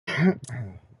Hardcore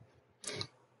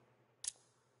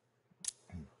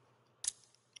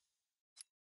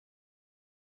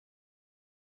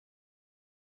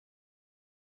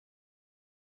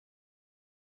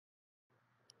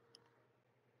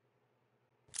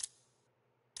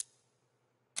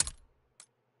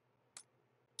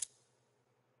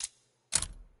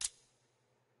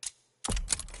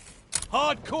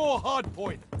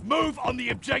hardpoint. Move on the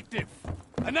objective.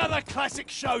 Another classic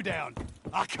showdown.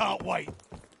 I can't wait.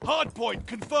 Hardpoint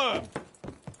confirmed.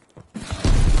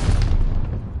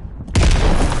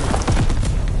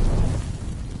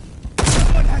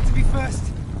 Someone had to be first.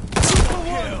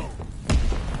 Kill.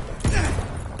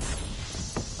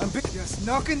 I'm just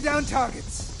knocking down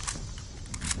targets.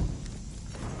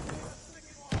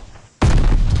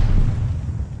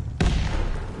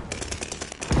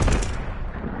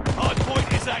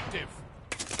 Hardpoint is active.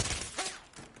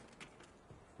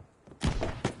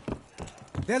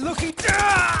 They're looking.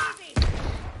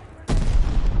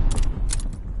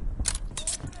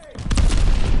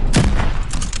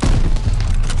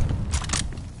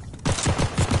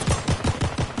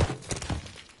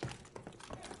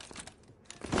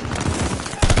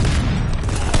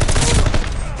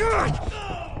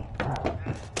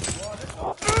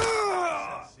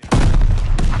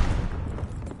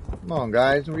 Come on,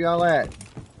 guys, where y'all at?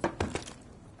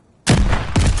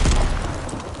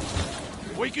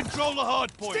 We control the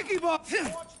hardpoint. Sticky bomb.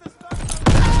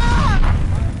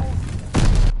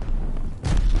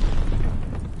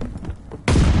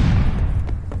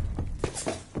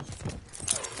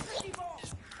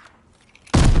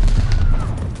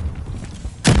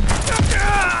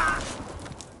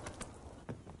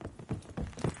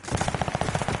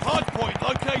 Hardpoint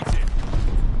located.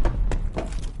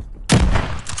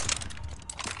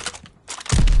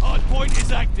 Hardpoint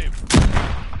is active.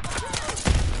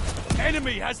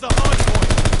 Enemy has the hardpoint.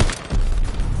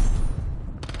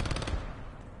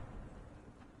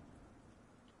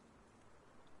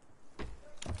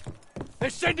 They're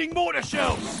sending mortar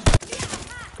shells.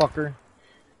 Fucker.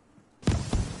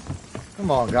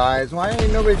 Come on, guys. Why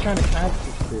ain't nobody trying to catch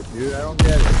this shit, dude? I don't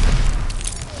get it.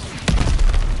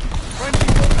 Friendly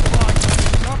multiply.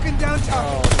 Knocking down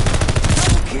targets.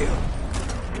 Double kill.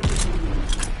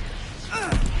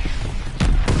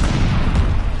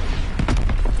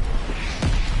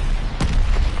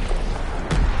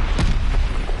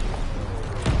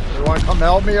 Everyone come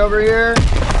help me over here?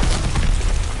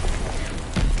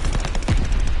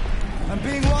 I'm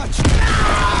being watched.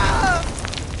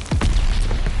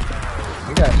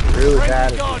 You guys are really bad Friendly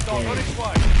at guard dog on this its game.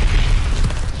 way.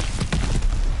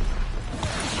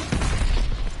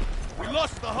 We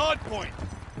lost the hardpoint.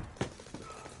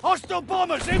 Hostile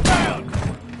bombers inbound.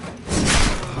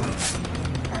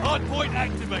 Hardpoint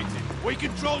activated. We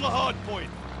control the hardpoint.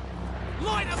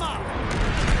 Light them up.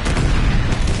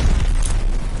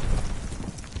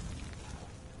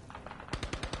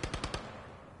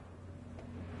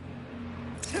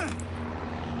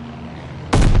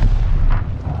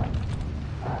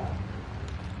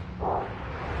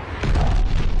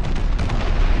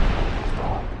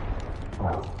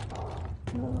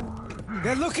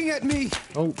 They're looking at me.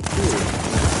 Oh, cool.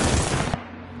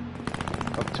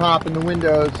 Up top in the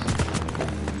windows.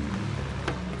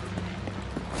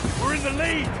 We're in the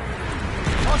lead.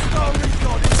 Hostile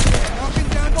recon is here. Knocking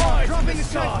down targets. Dropping a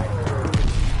side. sight.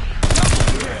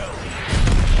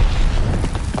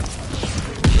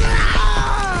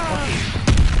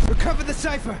 Recover the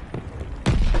cipher.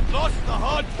 Lost the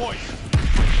hard point.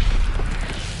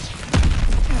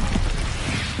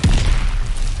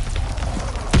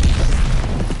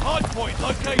 Hard point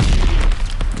located.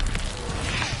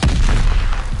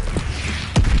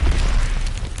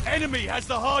 Enemy has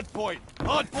the hard point.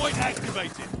 Hard point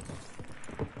activated.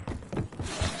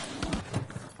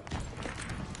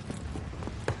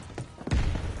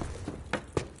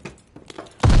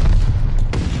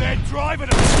 They're driving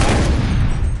us.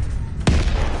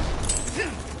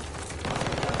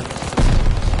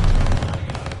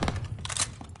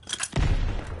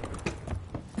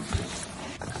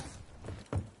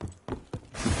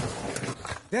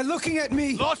 They're looking at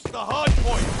me. Lost the hard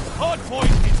point. Hard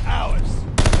point is ours.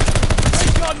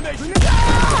 Recon mission.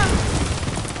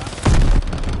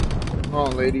 Come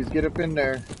on, ladies, get up in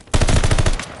there.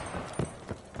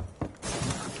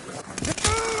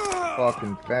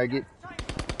 Fucking faggot.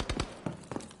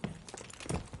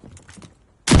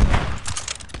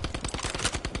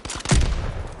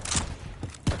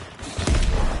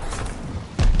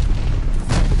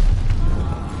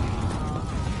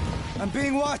 I'm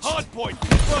being watched. Hard point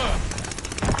confirmed.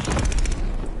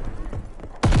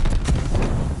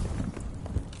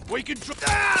 We can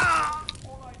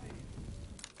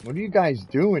What are you guys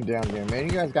doing down there, man?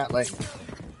 You guys got like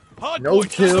Hard no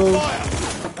point's under kills,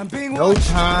 fire. I'm being no watched.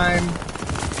 time.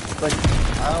 Like,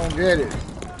 I don't get it.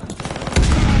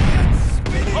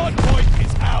 Hard point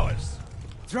is ours.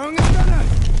 Throwing a stunner.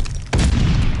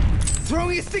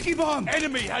 Throwing a sticky bomb.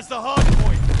 Enemy has the hard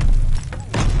point.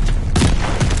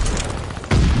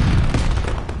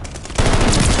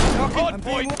 Hard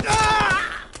point.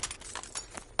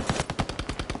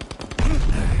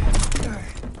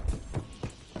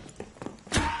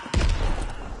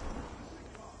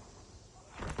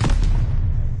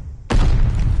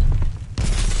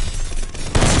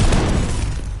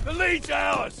 The lead's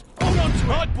ours. Hold on to it.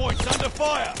 Hard point's under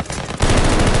fire.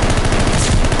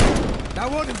 That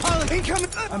wasn't pilot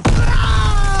incoming.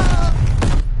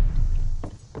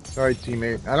 Sorry,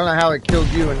 teammate. I don't know how it killed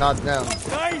you and not them.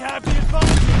 They have the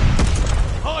advantage.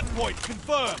 Hard point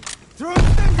confirmed. Throw a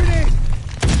stun grenade.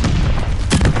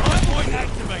 Hard point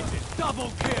activated.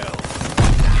 Double kill.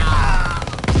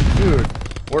 Dude,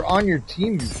 we're on your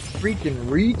team, you freaking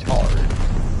retard.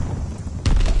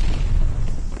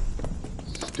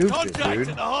 Stupid, Contact dude.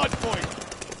 at the hard point.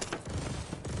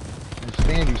 I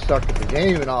understand you suck at the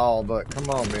game and all, but come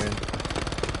on, man.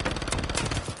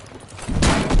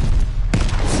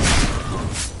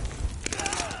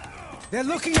 They're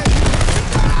looking at you.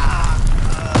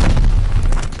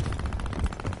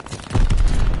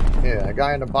 Yeah, a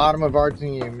guy in the bottom of our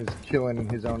team is killing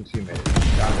his own teammate.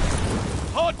 Got it.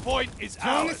 Hard point is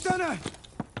Throwing a ours. stunner.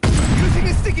 Using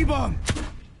a sticky bomb.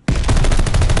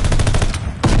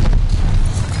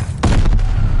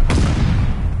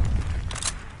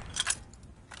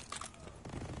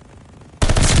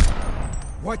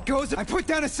 What goes? I put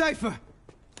down a cipher.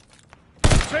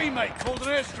 Teammate called an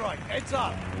airstrike. Heads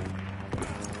up.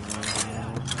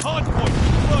 Hard point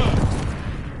confirmed.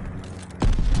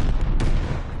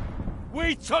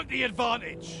 We took the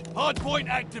advantage. Hard point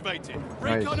activated.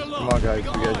 Nice. Recon Come along. on, guys. We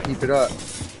got We gotta eyes. keep it up.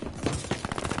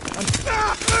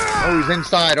 Oh, he's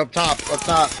inside. Up top. Up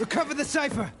top. Recover the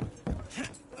cipher.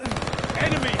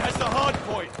 Enemy has the hard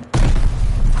point.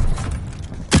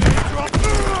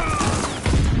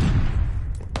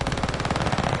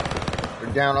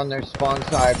 They're down on their spawn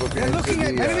side. Looking They're into looking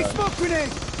at the, enemy smoke grenade.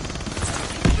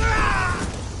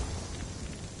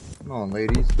 Come on,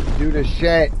 ladies. Do the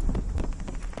shit.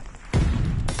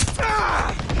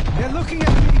 They're looking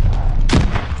at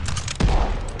me.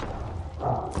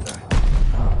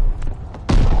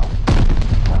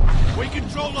 We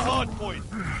control the hard point.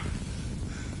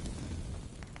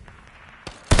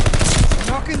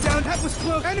 Knocking down. That was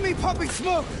close. Enemy popping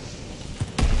smoke.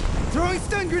 Throwing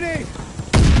stun grenade.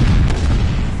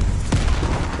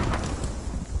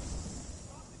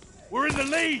 We're in the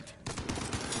lead.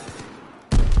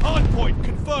 Hard point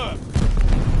confirmed.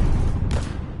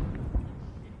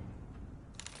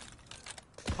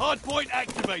 Hard point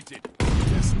activated.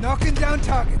 Just knocking down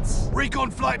targets. Recon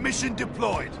flight mission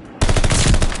deployed.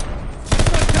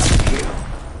 Double kill.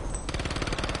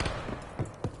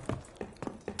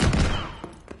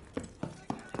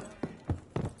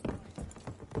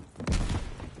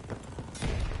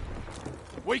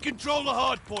 We control the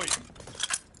hard point.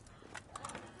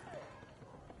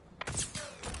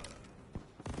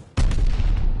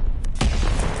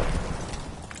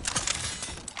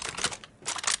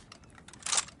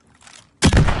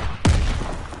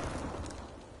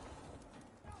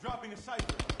 Dropping a cipher.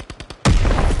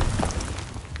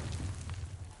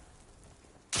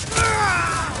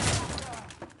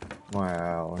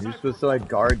 Wow. You're supposed to like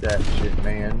guard that shit,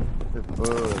 man. The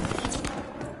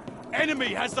fudge.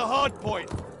 Enemy has the hard point.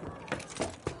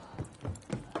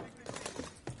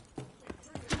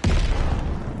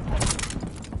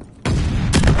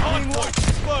 Hard point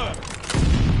confirmed.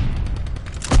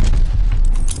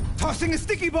 Tossing a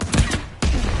sticky bomb.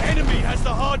 Enemy has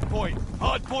the hard point.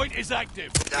 Hard point is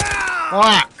active.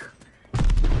 Fuck!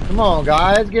 Come on,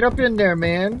 guys. Get up in there,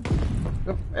 man.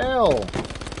 The hell?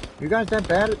 You guys that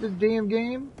bad at this damn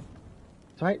game?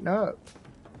 Tighten up.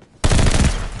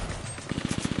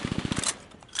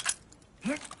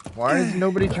 Why is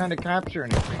nobody trying to capture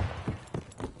anything?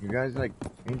 You guys like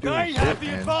ain't doing They shit, have the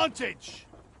man. advantage.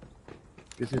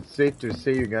 Guess it's safe to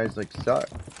say you guys like suck.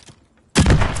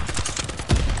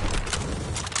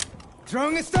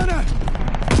 Throwing a stunner.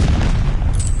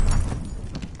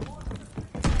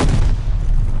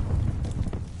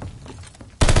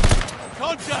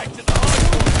 Contact at the hard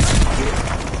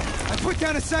point. I put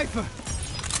down a cipher.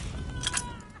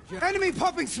 Enemy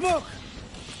popping smoke.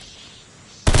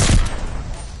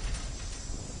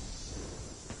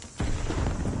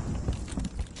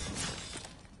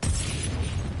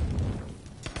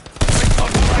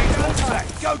 Recon flight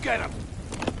contact. Go get him.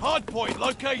 Hardpoint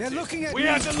located. They're looking at we me.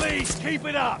 have the lead. Keep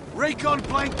it up. Recon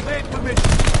plane cleared for mission.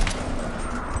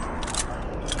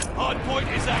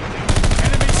 Hardpoint is active.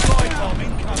 Enemy slide bomb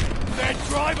incoming. They're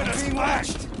driving us being back.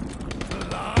 watched.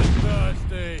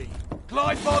 Bloodthirsty.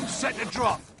 Glide bomb set to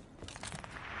drop.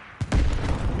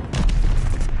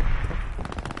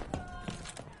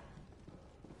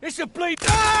 It's a bleed.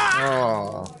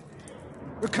 Ah! Oh,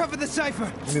 Recover the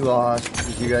cipher. we lost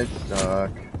because you guys suck.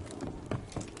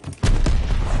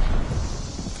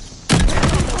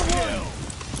 Kill.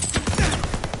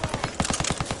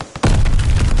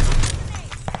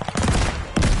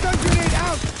 Stun grenade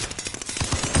out.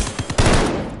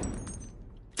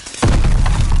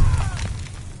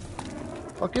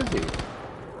 Fuck is he?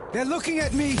 They're looking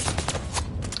at me.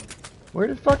 Where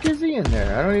the fuck is he in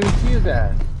there? I don't even see his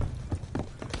ass.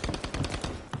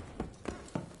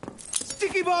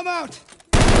 Sticky bomb out. 2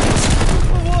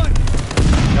 for 1.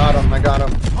 Got him, I got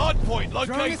him. Hardpoint Throwing a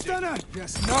located. stunner.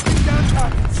 Just knocking down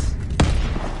targets.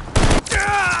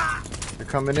 They're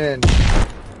coming in.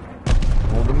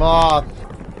 Hold them off.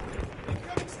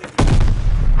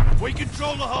 We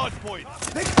control the hardpoint.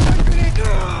 Next stun grenade.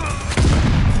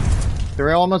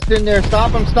 They're almost in there.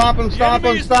 Stop him, stop him, The stop enemy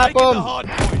him, is stop taking the him.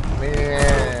 hardpoint.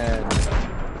 Man.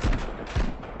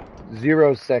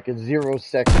 0 seconds, 0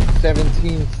 seconds,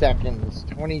 17 seconds,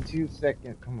 22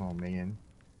 seconds. Come on, man.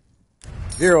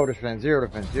 Zero defense, zero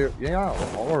defense, zero. Yeah,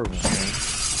 horrible, man.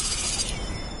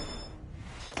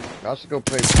 I should go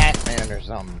play Pac-Man or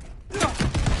something.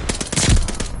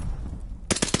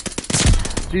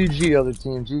 GG, other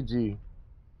team, GG.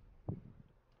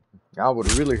 I would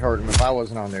have really hurt him if I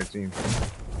wasn't on their team.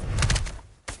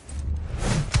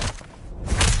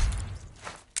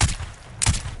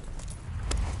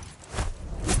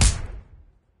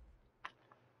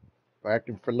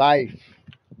 Viking4life.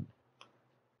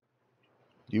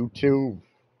 YouTube.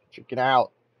 Check it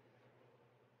out.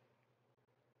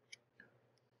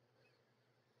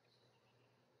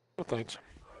 Oh, thanks.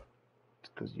 It's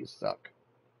because you suck.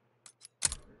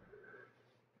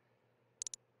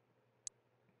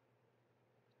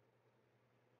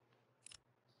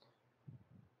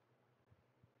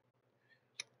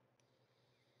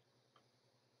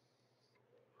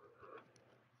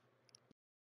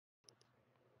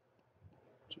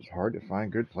 It's hard to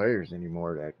find good players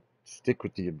anymore that stick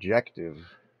with the objective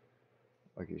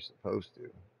like you're supposed to.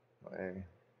 Hey,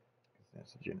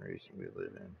 that's the generation we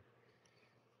live in.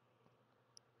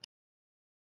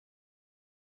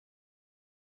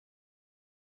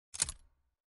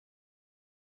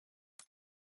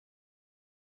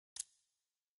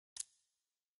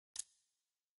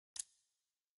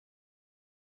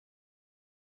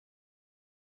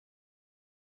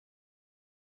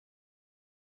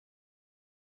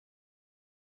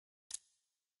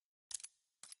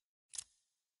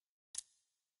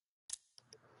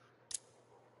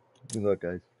 Good luck,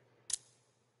 guys.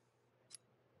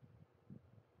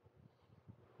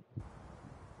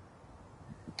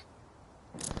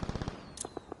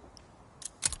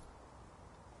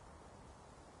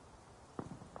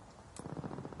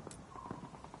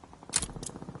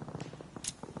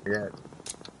 Yeah.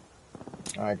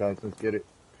 Alright, guys, let's get it.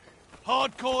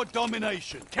 Hardcore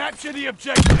domination. Capture the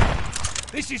objective.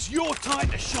 This is your time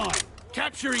to shine.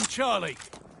 Capturing Charlie.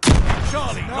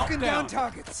 Charlie, Knocking locked down down.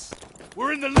 targets.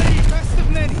 We're in the lead. Best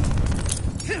of many.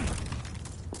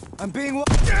 I'm being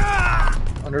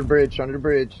Under the bridge, under the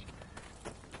bridge.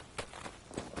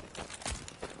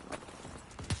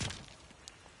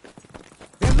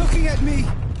 They're looking at me.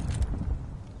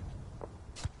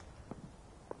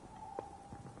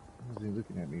 Where's he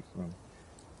looking at me from?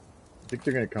 I think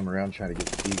they're gonna come around trying to get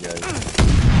to you guys.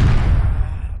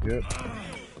 Yep.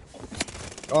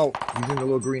 Oh, he's in the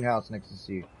little greenhouse next to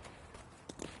C.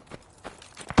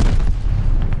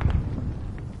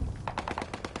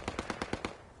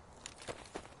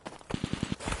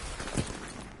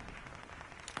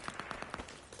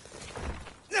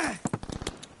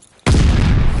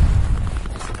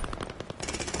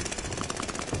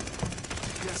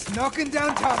 Just knocking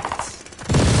down targets.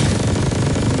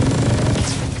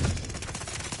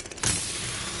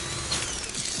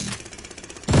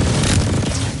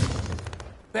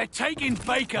 They're taking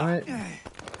Baker. What?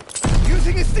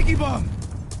 Using a sticky bomb.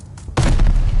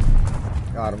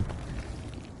 Got him.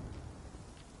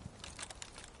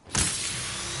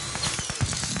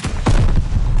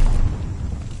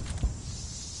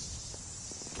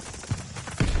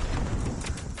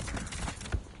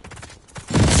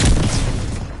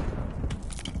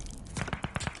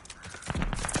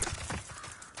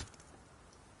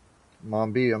 I'm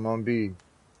on B, I'm on B.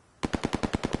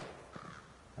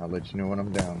 I'll let you know when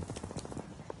I'm down.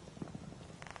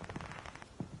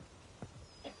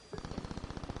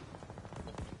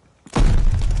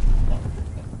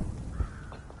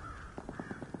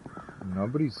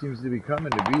 Nobody seems to be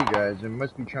coming to B, guys. They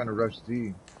must be trying to rush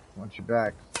C. Watch your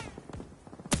back.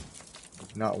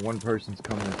 Not one person's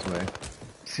coming this way.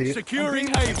 See?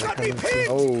 Securing Able.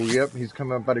 Oh, yep, he's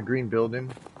coming up by the green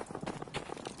building.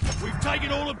 We've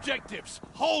taken all objectives.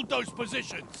 Hold those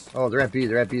positions. Oh, they're at B,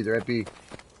 they're at B, they're at B.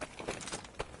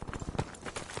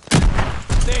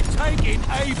 They're taking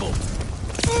Able.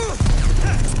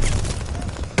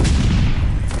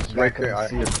 Right there.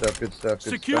 Good stuff, good stuff, good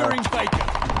Securing stuff. Baker.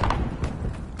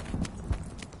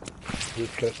 Good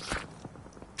clips.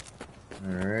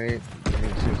 Alright.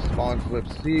 Into spawn flip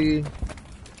C.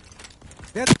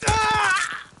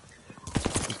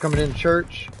 He's coming in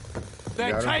church.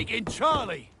 They're taking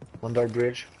Charlie. One dark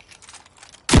bridge.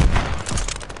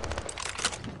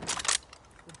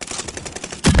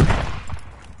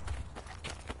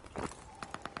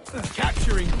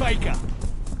 Capturing Baker.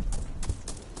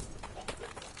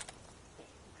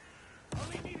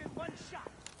 Only needed one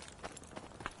shot.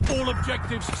 All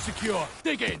objectives secure.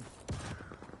 Dig in.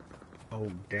 Oh,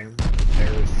 damn.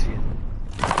 There is C.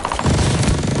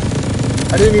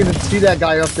 I didn't even see that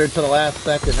guy up there till the last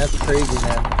second. That's crazy,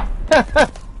 man.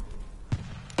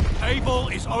 Able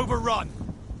is overrun.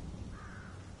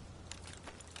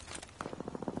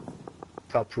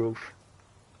 Top roof.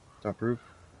 Top roof.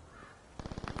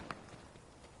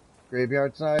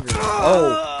 Graveyard side? Or...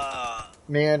 Oh!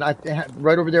 Man,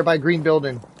 right over there by green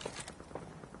building.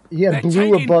 He had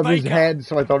blue above his head,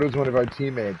 so I thought it was one of our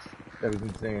teammates. That was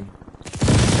insane.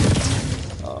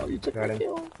 Oh, you took my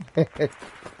kill.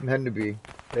 I'm heading to B.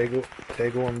 They go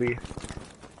on B.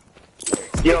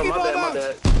 Yo, my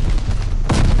bad.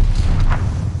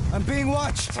 I'm being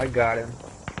watched. I got him.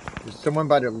 There's someone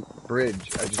by the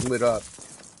bridge. I just lit up.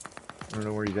 I don't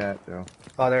know where he's at, though.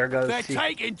 Oh, there goes They're C.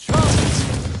 taking Charlie.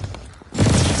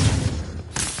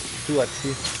 2 at C.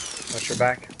 Watch your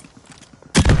back.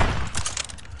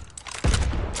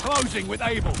 Closing with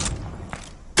Able.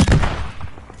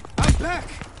 I'm back.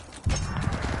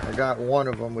 I got one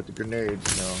of them with the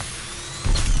grenades, so...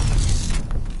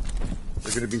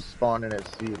 They're gonna be spawning at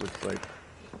C, it looks like.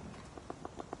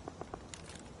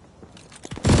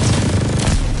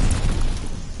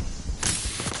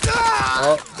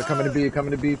 Oh, they're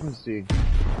coming to B from C.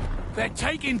 They're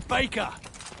taking Baker.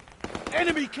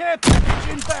 Enemy care package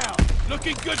inbound.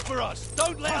 Looking good for us.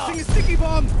 Don't let up. Tossing a sticky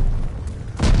bomb.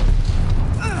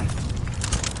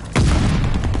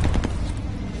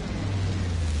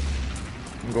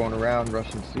 I'm going around,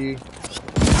 rushing C.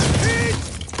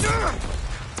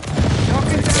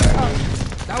 Knocking down.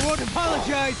 I won't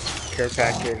apologize. Care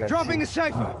package. Dropping a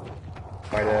cipher.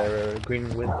 By the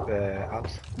green with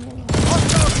house.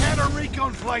 Hostile counter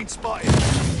recon plane spotted.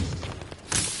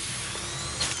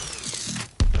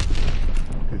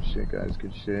 Good shit, guys.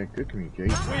 Good shit. Good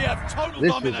communication. We have total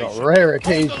This domination. is a rare Hold the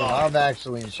occasion. line. I'm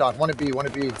actually in shock. Wanna be. Ooh,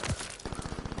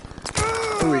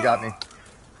 he got me.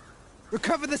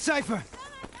 Recover the cipher.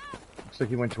 Looks like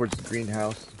he went towards the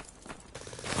greenhouse.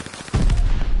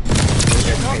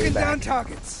 Knocking down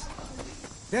targets.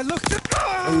 They look to...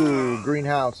 Ooh,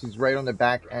 greenhouse. He's right on the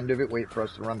back end of it. Wait for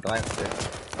us to run past it.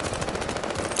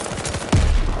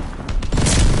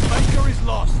 Baker is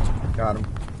lost. Got him.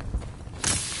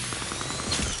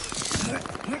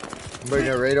 Somebody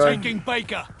got radar? Taking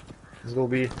Baker. Let's go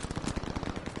B.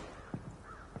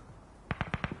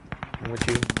 I'm with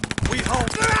you. We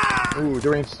hold. Ooh,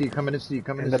 they're in C. Coming to C.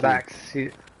 Coming In to the C. back. See.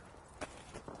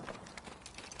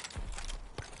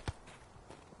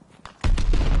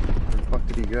 Where the fuck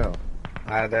did he go?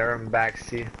 There I'm back.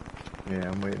 See. Yeah,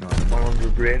 I'm waiting on him. One on the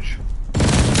bridge.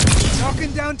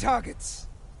 Knocking down targets.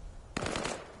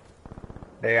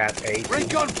 They at 8.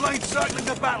 Recon plane circling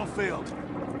the battlefield.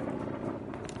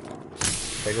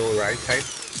 They go right side.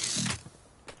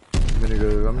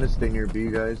 I'm gonna stay near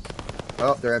B, guys.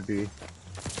 Oh, they're at B.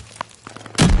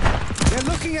 They're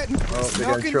looking at. Oh, they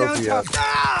got a trophy up.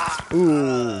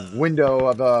 Ooh, window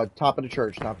of top of the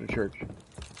church.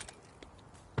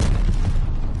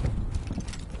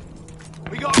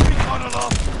 We got recon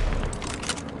aloft.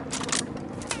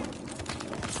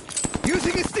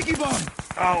 Using a sticky bomb.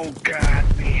 Oh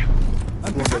god, me.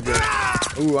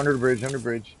 Ooh, under the bridge.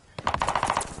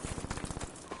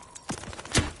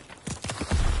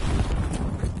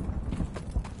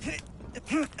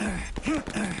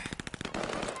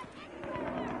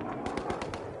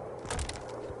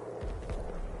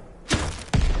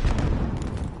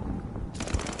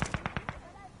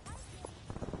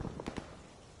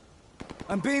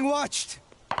 I'm being watched.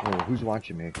 Oh, who's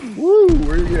watching me? Woo,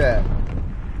 where are you at?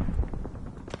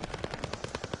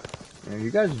 Man,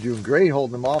 you guys are doing great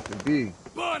holding them off at B.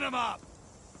 Burn them up.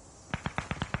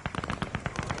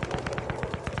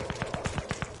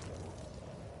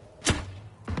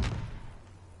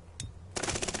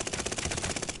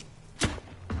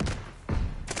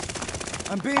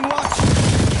 I'm being watched.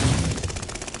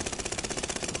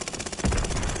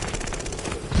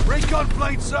 Recon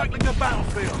plane circling the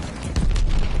battlefield.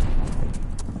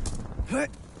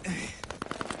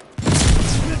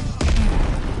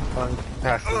 One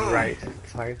past the right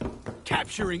side.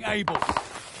 Capturing Able.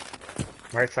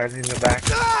 Right side in the back.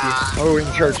 Oh,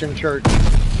 in church, in church.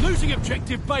 Losing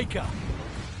objective Baker.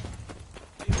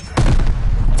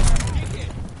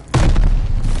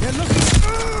 They're looking.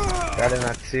 Got him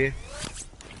at C.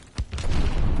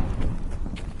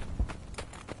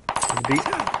 Beat.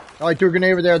 Oh, I threw a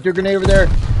grenade over there. I threw a grenade over there.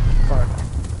 Fuck.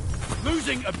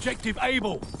 Losing objective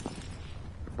Able.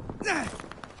 Got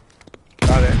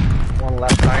it. One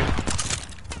left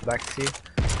side. Back C.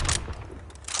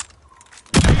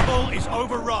 Able is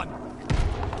overrun.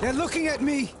 They're looking at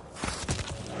me.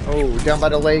 Oh, down by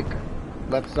the lake.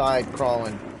 Left side,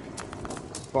 crawling.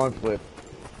 Spawn flip.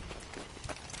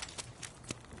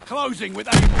 Closing with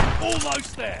Able.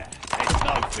 Almost there. There's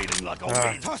no feeling like a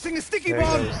win. Tossing a sticky There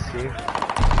bomb. you go, C.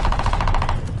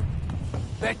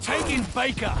 They're taking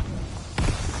Baker.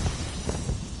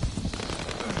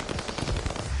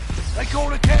 They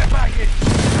call a care package.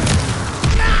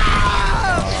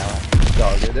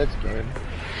 Dog it, that's good.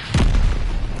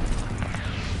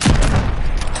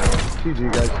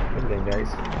 GG guys. Good game,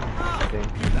 guys. Okay.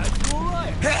 That's all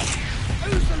right.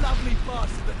 Who's the lovely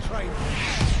bastard that trained me?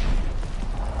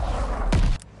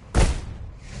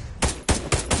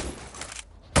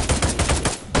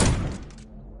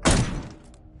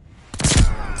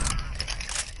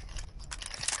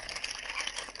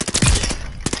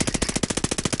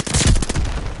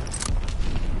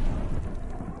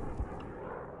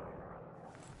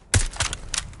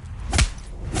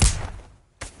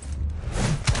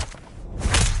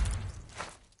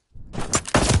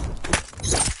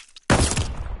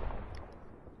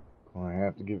 I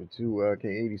have to give it to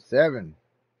K87.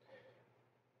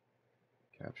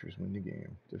 Captures win the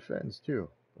game. Defends too.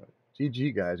 But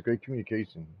GG guys, great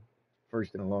communication.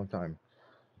 First in a long time.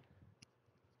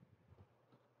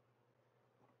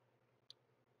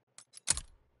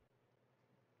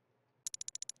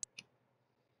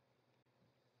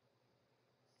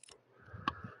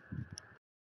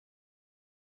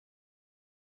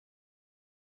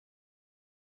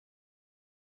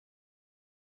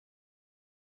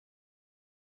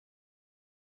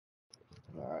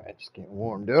 Alright, just getting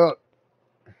warmed up.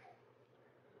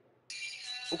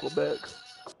 We'll go back.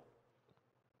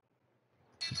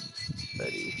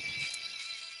 Ready.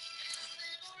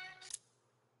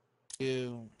 Yeah.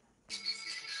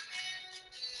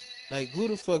 Like, who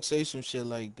the fuck say some shit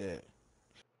like that?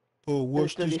 Oh, And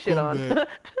watch still this get shit on. comeback.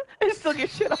 And still get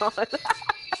shit on.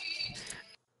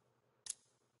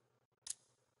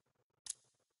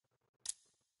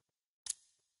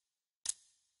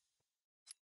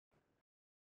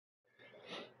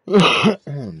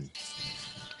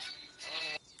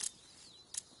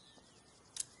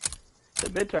 The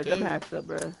bitch tried them hacks up,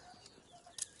 bro.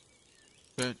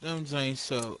 But them ain't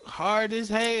so hard as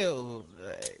hell.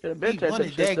 Like, Yeah, the he bitch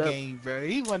wanted tried that them shits up. game, bro.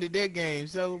 He wanted that game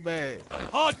so bad.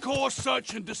 Hardcore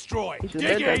search and destroy. He should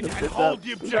Dig have in been and tried hold the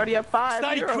He's already objective. at 5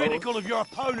 Stay zeros. critical of your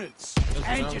opponents That's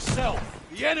and what yourself.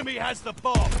 The enemy has the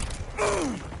bomb.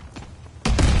 One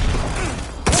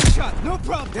shot, no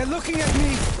problem. They're looking at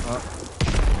me.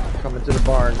 Coming to the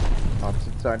barn.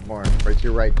 Opposite side barn. Right to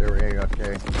your right there,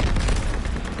 okay.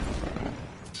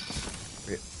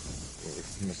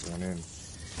 Missed one in.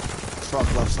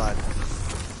 Truck left side.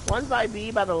 One's by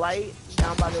B, by the light,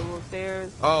 down by the little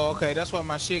stairs. Oh, okay. That's why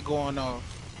my shit going off.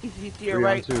 He's to your 3 on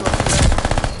right. 2.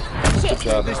 Shit.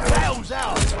 job. This battle's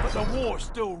out, but the war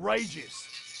still rages.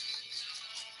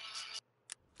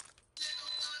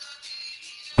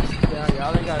 Yeah,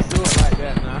 y'all ain't gotta do it like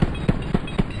that now.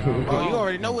 Oh, you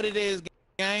already know what it is,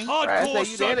 gang. Right, Hardcore so you the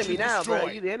search enemy and now, bro.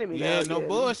 destroy. You the enemy now. Yeah, no again,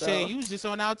 bullshit. so. You was just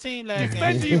on our team last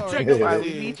Defend game. the objective. Alright,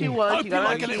 we beat you once, Hope you you got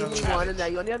like on a team, little you challenge. won, and now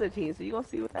you're on the other team, so you're gonna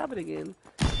see what's happening again.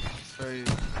 Crazy.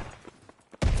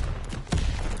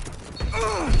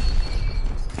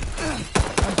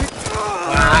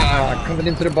 Coming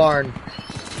into the barn.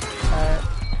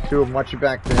 Two of them, watch your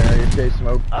back there. Okay,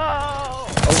 smoke. Oh!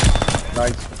 Oh,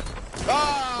 nice.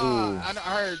 Oh, I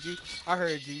heard you. I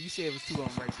heard you. You said it was 2 on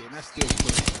right there. And that's still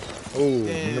good. Oh,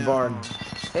 in the barn.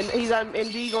 And he's on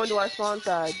in B going to our spawn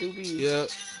side, do B. Yep.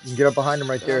 You can get up behind him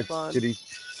right there, That's fine. Kitty.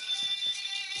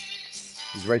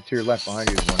 He's right to your left behind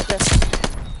you. One.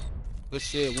 Good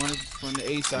shit. One from the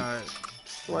A side.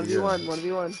 1v1,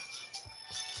 1v1.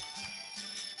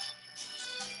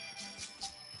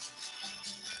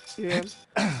 You hear him?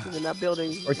 He's in that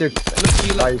building. Right there.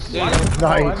 Look, Nice. there you go.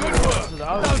 Nice. Good work. To the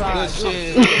other side. Good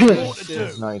shit. More Good to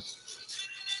shit. do. Nice.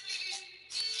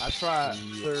 I tried.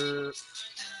 Sir.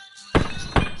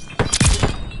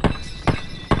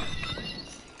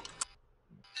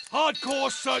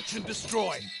 Hardcore search and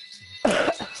destroy.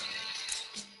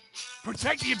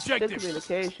 Protect the Good objective.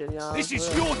 communication, y'all. This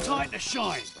is your time to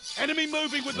shine. Enemy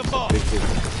moving with the bomb.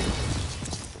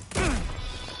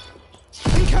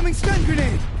 Incoming stun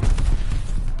grenade.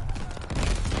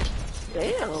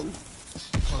 Damn.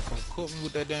 Fucking caught me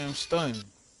with that damn stun.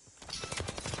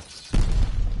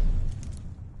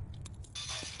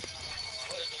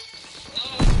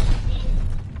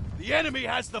 The enemy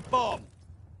has the bomb.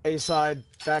 A side,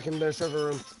 back in the server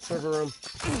room. Server room.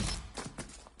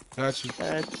 Got you.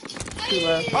 Two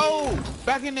left. Oh,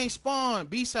 back in they spawn.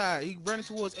 B side. He running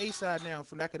towards A side now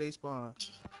from back of they spawn.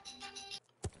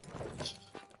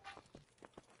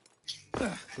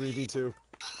 3v2.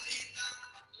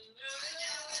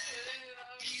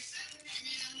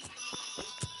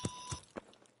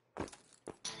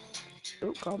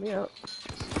 Ooh, call me out.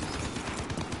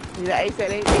 See that A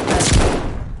side, A side.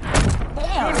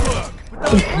 Good work. But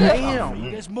don't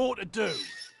damn. There's more to do.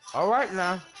 All right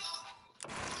now.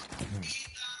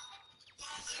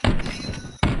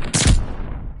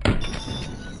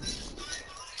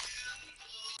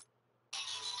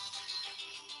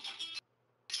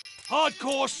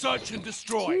 Hardcore search and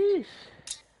destroy. Sheesh.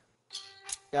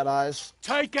 Got eyes.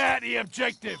 Take out the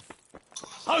objective.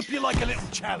 Hope you like a little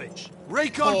challenge.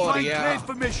 Recon plane cleared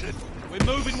for mission. We're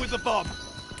moving with the bomb.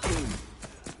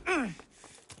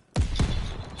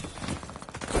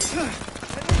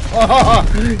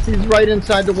 He's right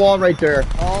inside the wall right there.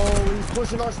 Oh, he's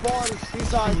pushing our spawn. B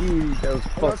side. That was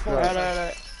fucked up.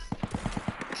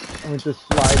 I went to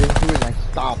slide into it and I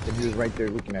stopped and he was right there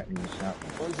looking at me and shot me.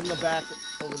 One's in the back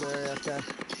over there. Okay.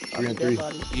 3 and 3.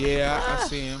 Yeah, I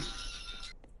see him.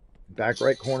 Back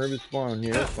right corner of his spawn.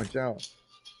 Yeah, watch out.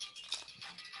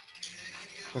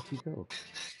 Where'd he go?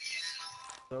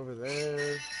 Over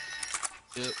there.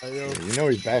 Yep. Yeah, you know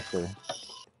he's back there.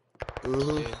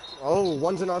 Oh,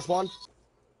 one's in our spawn.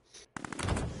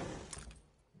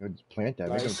 Go just plant that.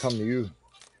 They're gonna come to you.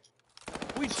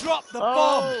 We dropped the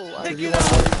bomb. Pick it up.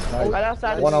 Nice. Right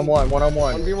outside. One on one.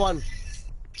 1v1.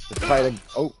 The fight.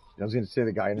 Oh, I was gonna say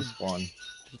the guy in his spawn.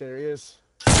 There he is.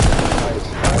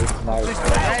 Nice.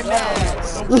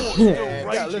 The war's still Yeah,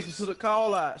 raging. listen to the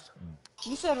call outs.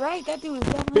 You said right, that dude was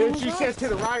definitely on Bitch, his you right. said to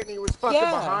the right and he was fucking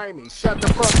Yeah. behind me. Shut the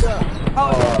fuck up.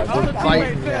 They're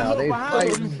fighting now. They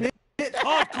fighting.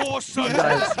 Hardcore search and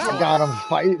Guys destroy. got them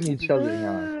fighting each other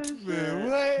now.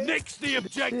 Nix the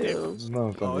objective.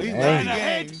 Motherfucker's Plan angry.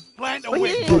 ahead. Plan to But he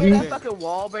win. didn't get that fucking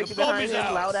wall breaking The bomb behind is him,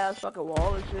 out. loud ass fucking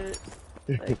wall and shit.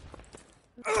 Like,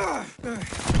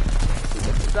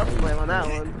 double slam on that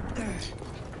one.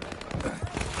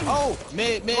 Oh,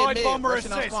 mid. Glide bomber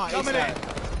Rushing our assist. spawn, Coming A-side.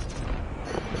 in.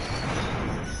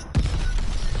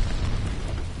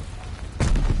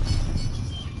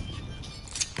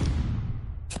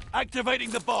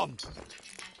 Activating the bomb.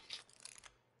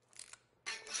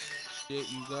 Shit,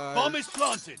 you guys. Bomb is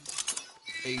planted.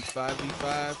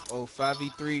 5v5. Oh,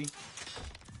 5v3.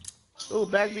 Ooh,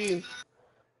 back B.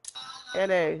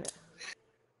 And A.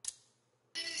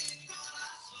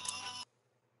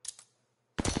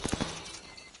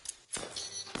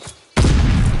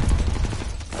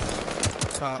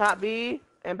 Top B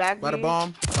and back B. By the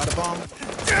bomb.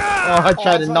 Oh, I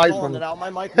tried to knife him. My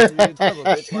mic was muted, son of a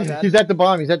bitch, my bad. He's at the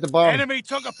bomb. Enemy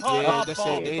took apart Yeah, our that's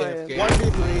bomb. it. AFK.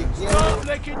 1v3. Stop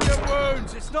licking your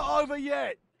wounds. It's not over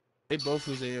yet. They both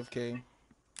was AFK.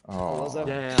 Oh,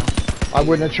 Damn. I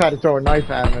wouldn't have tried to throw a knife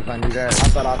at him if I knew that. I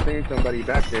thought I seen somebody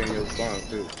back there in your spawn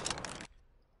too.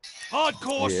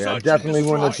 Hardcore Yeah, I search definitely and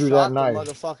wouldn't have destroy. threw that Shot the knife.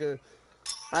 Motherfucker.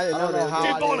 I didn't I know don't know that.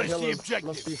 how I Demolish didn't the kill him. objective.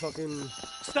 Must be fucking.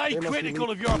 Stay They must be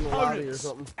critical of your Illuminati or opponents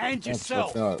something. and That's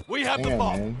yourself. fucked up. We have the Damn,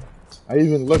 bomb. man. I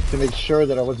even looked to make sure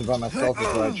that I wasn't by myself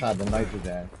before I tried to knife his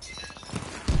ass.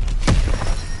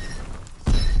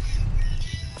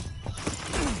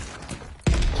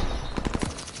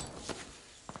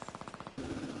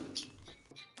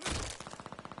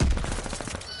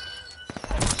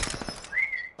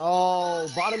 Oh,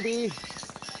 bottom B.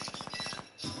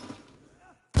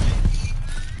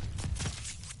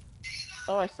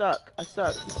 Oh, I suck.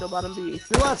 You still bottom B.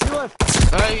 Two left.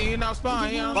 Hey, he not spawn.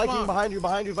 He not Viking spawn. behind you,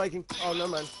 Viking. Oh, no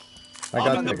man. I I'm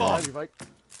got in the the bomb. Behind you, Viking.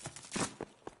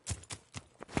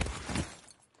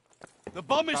 The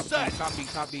bomb is set.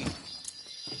 Copy.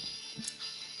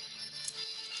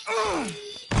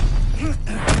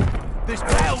 This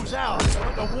battle's out,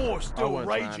 but the war Oh, still I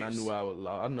rages. I knew I would.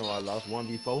 I know I lost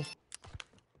 1v4.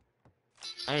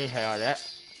 I ain't had that.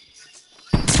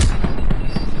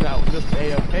 That was just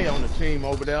AFK on the team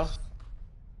over there.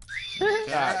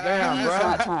 God damn,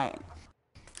 bro.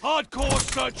 Hardcore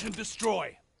search and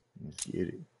destroy. Let's get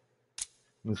it.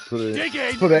 Let's put it. Dig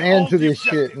in. Put an end to Hold the this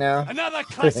shit objective. now. Another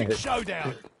classic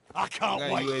showdown. I I can't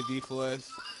got wait. UAV for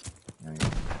us.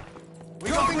 We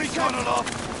got recon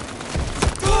aloft.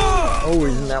 Oh,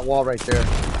 he's in that wall right there.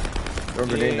 Throw a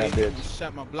grenade in that bitch.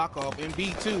 Shot my block off.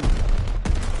 MB too.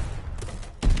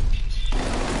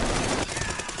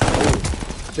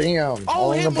 Damn. Oh,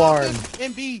 All in the him barn.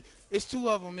 MB. It's two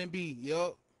of them. MB.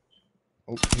 Yup.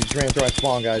 Oh, he just ran through our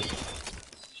spawn, guys.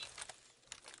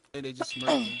 And they just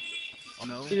smurfed him. Oh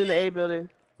no. He's in the A building.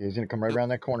 Yeah, he's gonna come right around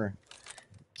that corner.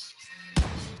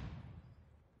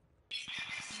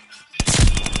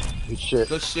 Good shit.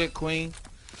 Good shit, Queen.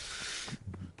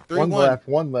 One 3-1. left.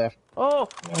 One left. Oh,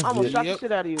 I almost shot the Yep.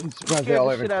 shit out of you. I'm surprised they Scared all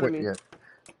the haven't shit out of quit me. yet.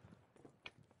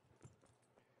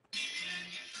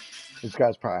 This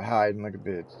guy's probably hiding like a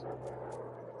bitch.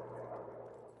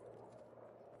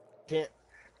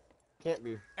 Can't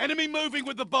be. Enemy moving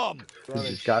with the bomb. He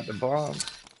just got the bomb.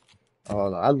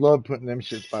 Oh, I love putting them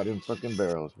shits by them fucking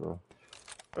barrels, bro.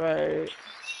 Right.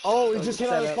 Oh, he just set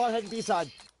came out of the up. spawn, heading B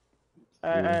side.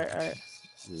 Alright.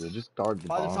 Yeah, just guard the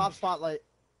By the bomb. top spotlight.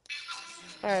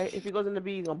 Alright, if he goes in the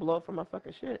B, he's gonna blow up for my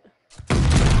fucking shit.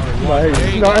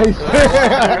 Nice.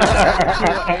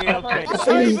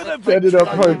 Set it up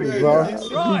perfect, bro.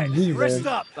 Right. GG, Rest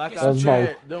man. up. Like That's I nice.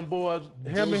 said, them boys,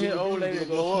 him and his old lady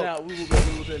go snap. We were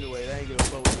gonna lose anyway. They ain't gonna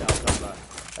fuck with y'all talking about.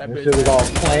 That That shit was all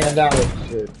planned out and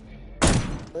shit.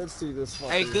 Let's see this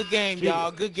fucking. Hey, good game,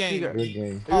 y'all. Good game. Good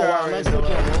game. Oh, wow, nice kill.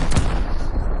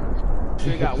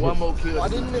 She got one more kill. Why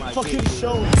didn't it My fucking kid.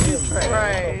 show him?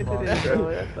 Right.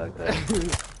 That's fucked up.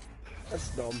 That's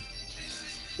dumb.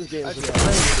 This game I is just played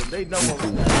with them. They know what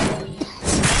was happening.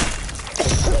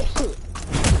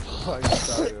 Oh, you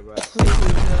sorry about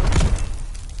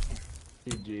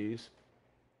GG's.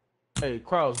 Hey,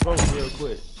 Cross, vote real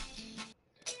quick.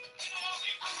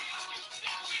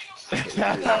 Just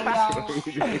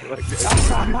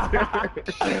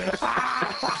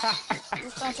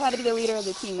don't try to be the leader of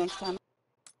the team next time.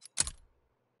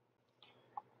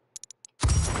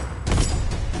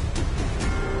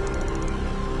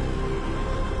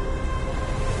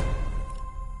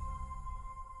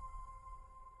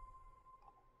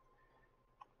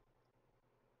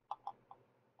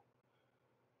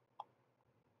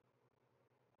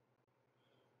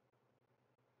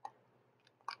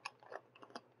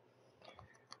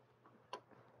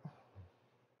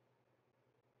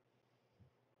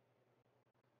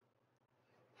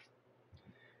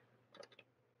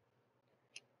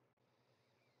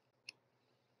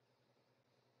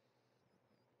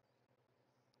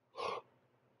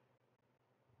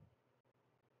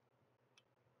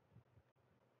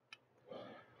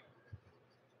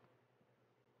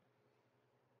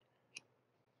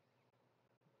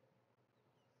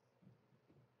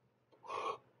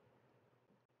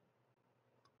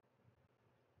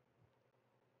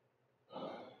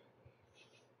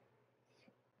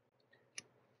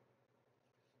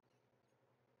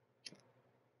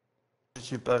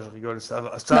 Je sais pas, je rigole, ça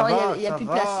va. Non, il y a plus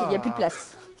de place, il y a plus de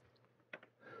place.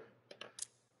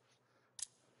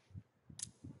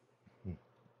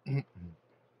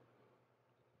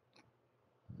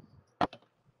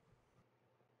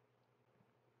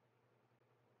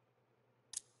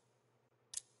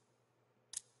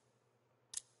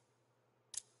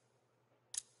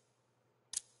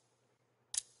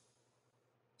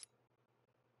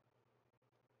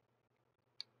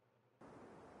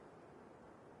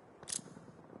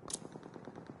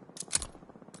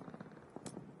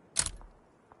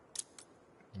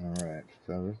 Alright,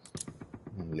 fellas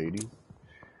and ladies.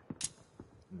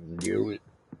 Let's do it.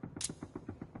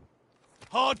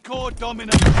 Hardcore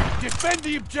dominate. Defend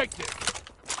the objective.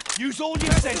 Use all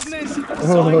your senses.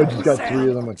 Oh, I just got 3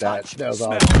 of them with that. That was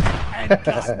awesome. And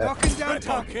gust. Knocking down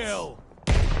target kill.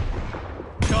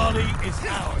 Charlie is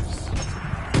ours.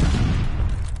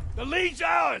 The lead's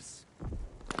ours.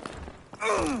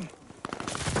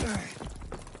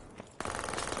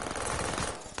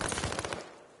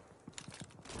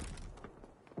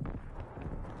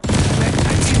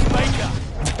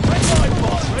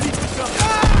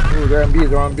 Ooh, they're on B,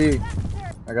 they're on B.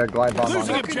 I got a glide bomb on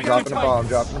it. Dropping a bomb,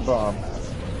 dropping a bomb.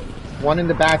 One in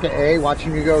the back of A,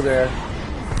 watching you go there.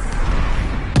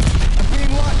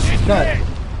 Nut.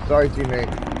 Sorry, teammate.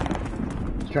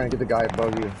 Just trying to get the guy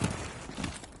above you.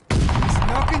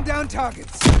 Knocking down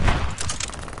targets.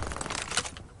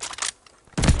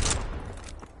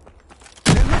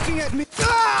 They're looking at me.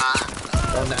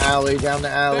 Down the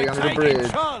alley, under the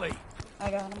bridge. Charlie. I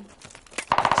got him.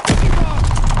 Sticky bomb.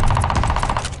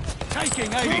 Taking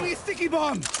Throw aim. me a sticky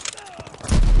bomb.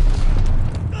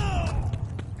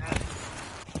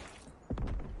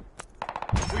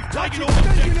 taking all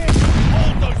objectives.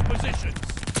 Hold those positions.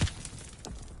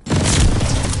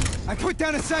 I put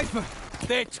down a cipher.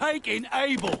 They're taking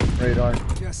Able. Radar.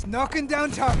 Just knocking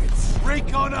down targets.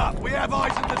 Recon up. We have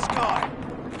eyes in the sky.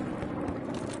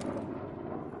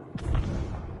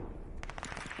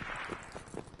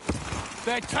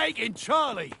 They're taking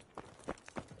Charlie.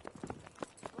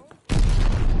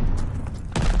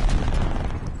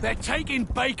 They're taking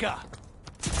Baker.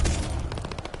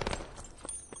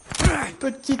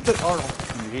 Petite... Oh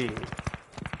l'enculé.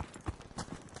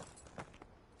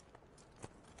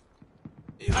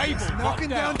 Able Knocking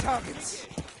down targets.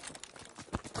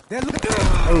 They're looking.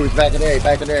 Oh, he's back at A,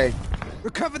 back at A.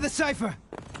 Recover the cipher.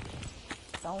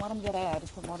 Don't let him get A. I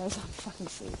just put mortars on fucking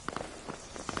C.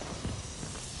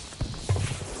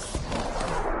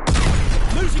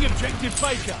 Losing objective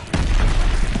Baker.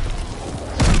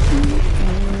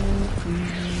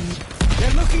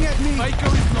 They're looking at me. Baker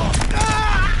is lost.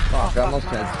 Fuck, I almost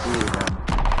had two of them.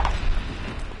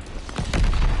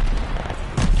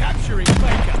 Capturing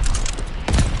Baker.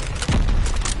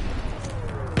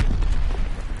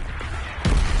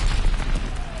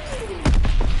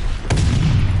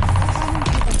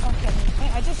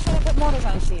 I just tried to put mortars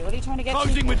on C. What are you trying to get?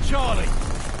 Closing with Charlie.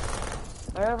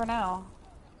 They're over now.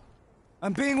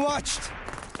 I'm being watched.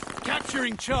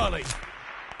 Capturing Charlie.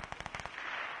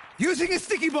 Using a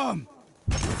sticky bomb.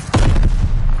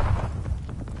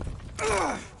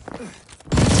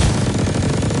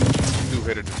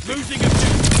 Losing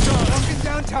objective Charlie. Knocking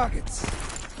down targets. 2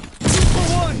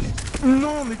 for 1.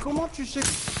 Non, mais comment tu sais?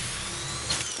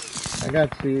 I got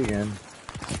C again.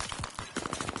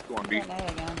 Go on, B.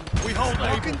 Again. We hold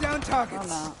Knocking Able. down targets. Oh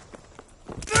no.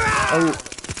 Oh,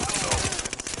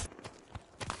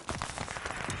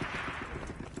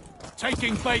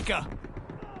 Taking Baker.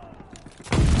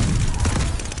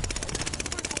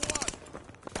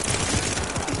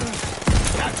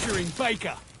 Capturing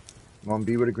Baker. I'm on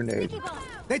B with a grenade.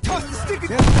 They tossed the sticky.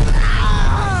 We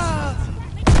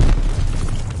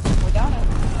got it.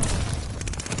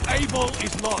 Able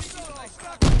is lost.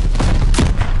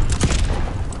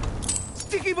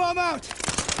 Sticky bomb out.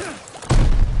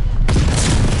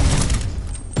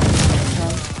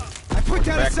 I put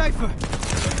down a cipher.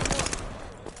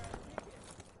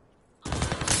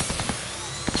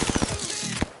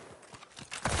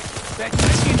 They're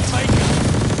taking Baker.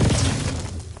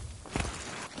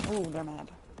 Ooh, they're mad.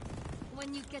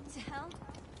 When you get to hell,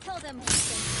 tell them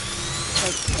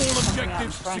All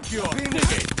objectives secure. Dig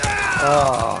it.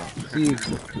 Ah, C.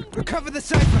 Recover the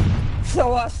cipher.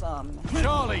 So awesome.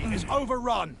 Charlie is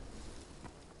overrun.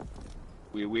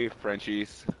 We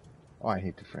Frenchies. Oh, I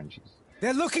hate the Frenchies.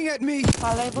 They're looking at me.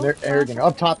 They're arrogant.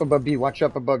 Up top above B. Watch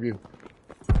up above you.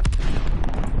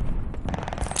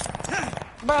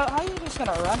 Bro, how are you just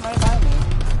gonna run right by me?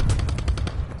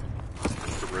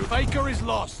 Baker is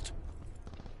lost.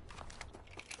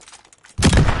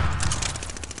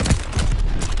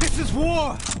 This is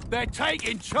war. They're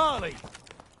taking Charlie.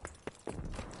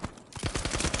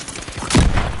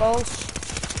 False.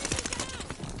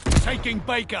 Taking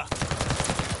Baker.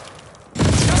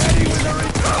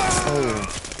 Oh.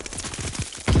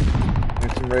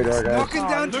 There's some radar, guys. Knocking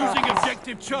down Losing targets.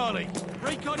 objective Charlie.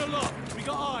 Recon aloft. We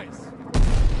got eyes.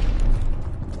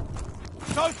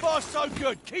 So far, so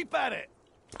good. Keep at it.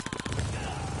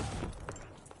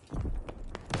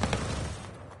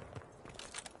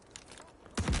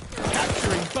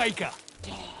 Capturing Baker.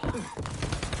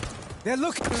 They're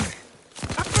looking.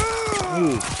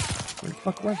 Ooh. Where the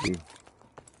fuck was he?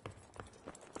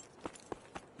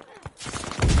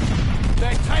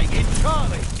 They're taking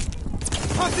Charlie.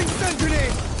 Tossing stun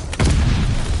grenade.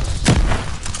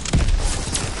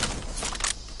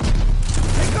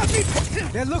 They got me.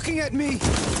 They're looking at me.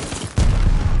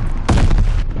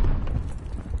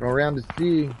 Go around to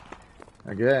C,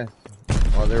 I guess.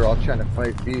 While they're all trying to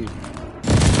fight B.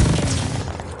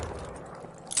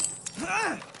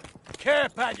 Care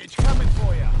package coming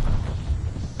for you.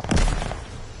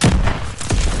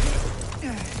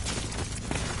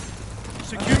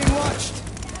 Securing watched.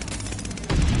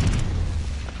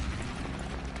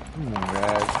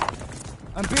 Rad.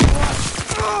 I'm being watched.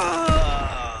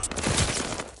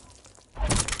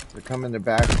 They're coming the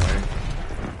back way.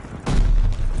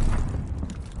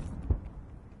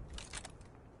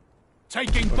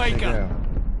 Taking What'd they Baker. do?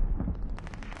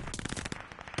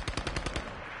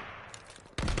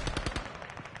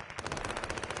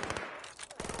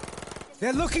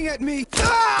 They're looking at me.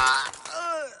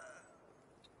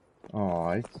 Oh,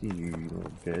 I see you, you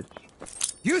little bitch.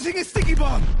 Using a sticky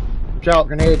bomb. Watch out,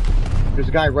 grenade. There's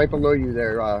a guy right below you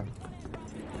there.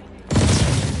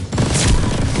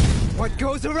 What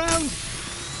goes around?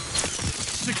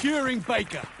 Securing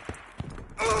Baker.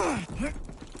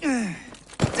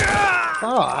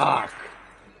 Fuck.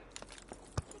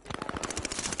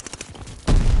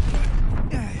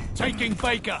 Taking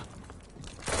Baker.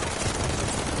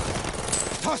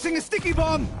 Tossing a sticky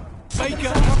bomb.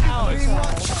 Baker is ours.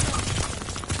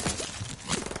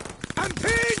 I'm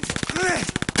pinned.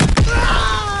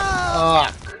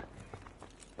 Fuck.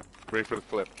 Ready for the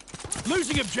clip.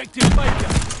 Losing objective Baker.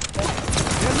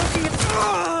 They're looking at.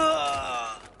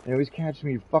 They always catch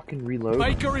me fucking reload.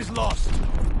 Baker is lost.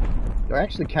 They're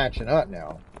actually catching up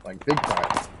now, like big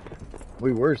time.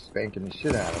 We were spanking the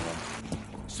shit out of them.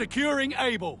 Securing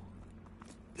Able.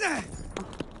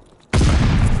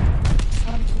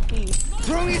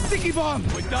 Throwing a sticky bomb.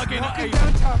 We're dug in at Knocking Able.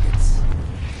 down targets.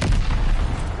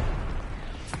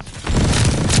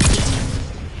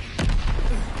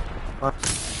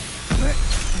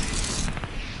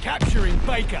 Capturing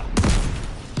Baker.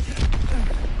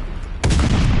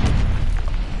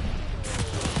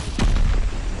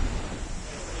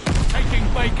 Taking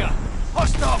Baker.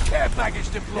 Hostile care package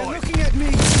They're deployed. looking at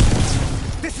me.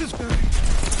 This is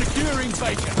Securing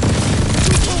Baker. 2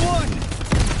 for 1.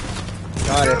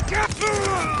 Got it.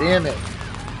 Damn it.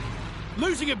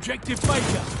 Losing objective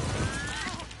Baker.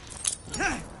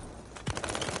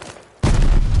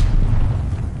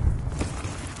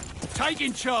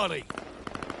 Taking Charlie.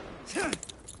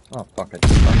 Oh, fuck it.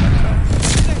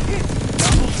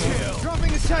 Double kill.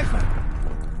 Dropping a cipher.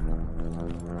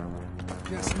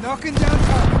 Just knocking down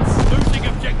targets. Losing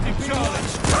objective Charlie.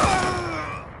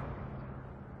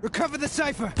 Recover the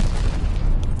cipher.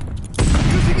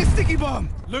 Using a sticky bomb.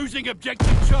 Losing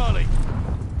objective Charlie.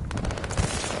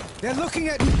 They're looking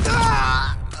at me.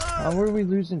 Ah! How were we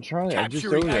losing Charlie? I just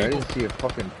Capturing over there. I Able. didn't see a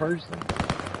fucking person.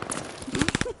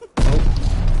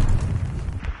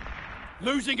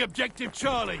 Losing objective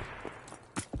Charlie.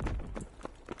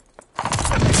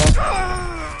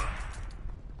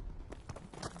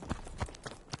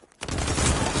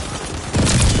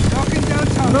 Knocking down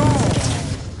targets.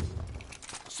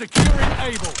 Securing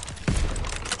Able.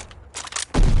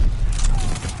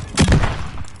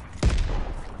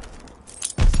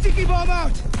 Sticky bomb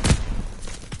out.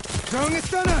 Throwing a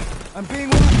stunner. I'm being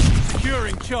watched.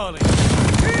 Securing Charlie.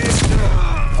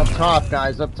 Up top,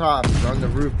 guys, up top. They're on the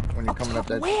roof when you're coming up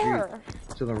that Where?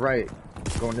 street. To the right.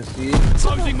 Going to see.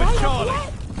 Closing with Charlie.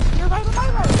 You're right on my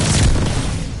road.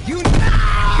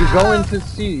 You're going to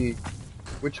see.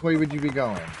 Which way would you be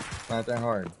going? It's not that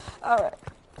hard. Alright.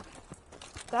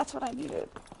 That's what I needed.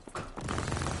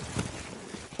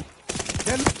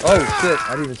 Oh shit!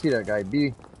 I didn't even see that guy.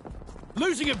 B.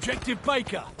 Losing objective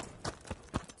Baker.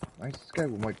 Why is this guy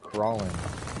like crawling?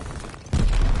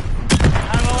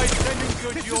 Allied sending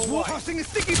goods your way. Tossing a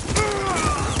sticky.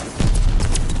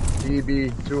 B,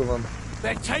 B, 2 of them.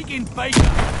 They're taking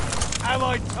Baker.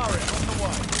 Allied turret on the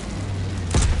way.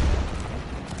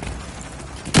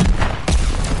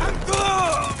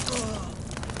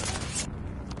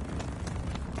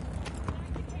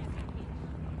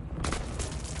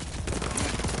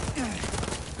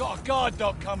 Got a guard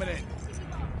dog coming in.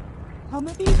 How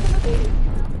many is gonna be?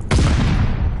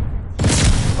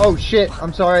 Oh shit!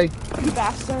 I'm sorry. You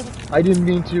bastard. I didn't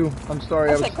mean to. I'm sorry.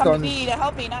 I was said come to stunned. B to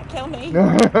help me, not kill me.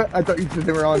 No, I thought you said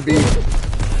they were on B.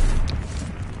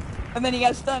 And then you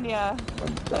got stunned, yeah.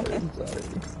 I'm sorry.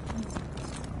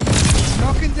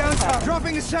 Knocking down targets.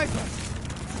 Dropping a cipher.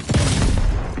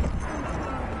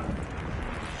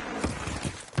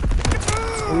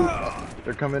 Ooh,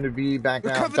 they're coming to B. Back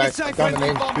out. Recover Back the cipher. down the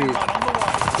main street.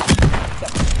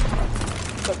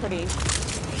 So pretty.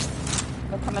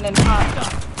 They're coming in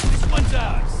hot. This one's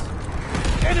ours.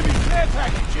 Enemy care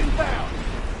package inbound.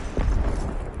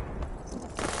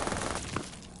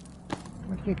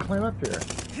 Why can't you climb up here?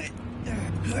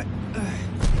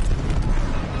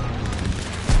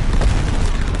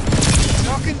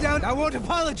 Knocking down. I won't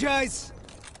apologize.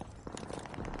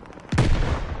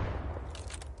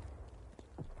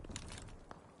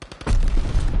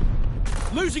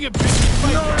 Losing objective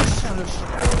Baker. Non, le chien, le chien.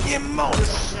 Il est mort, le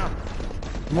chien.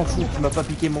 Je m'en fous, tu m'as pas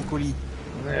piqué mon colis.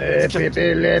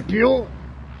 Pepe Le Pew.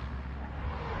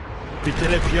 Péter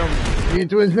les pions.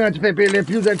 It was not Pepe Le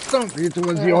Pew that stunk. It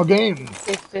was your game.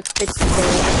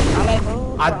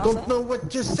 I don't know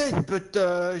what you said, but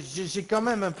j'ai quand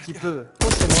même un petit peu.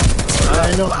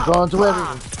 I know, don't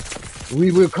worry.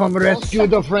 We will come rescue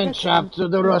the French after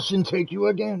the Russians take you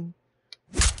again.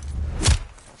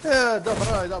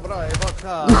 Dobra,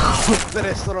 vodka.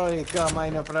 Perestroika,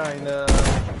 meine Freunde.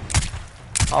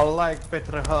 I like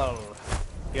petrol.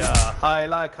 Yeah, I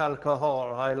like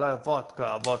alcohol. I like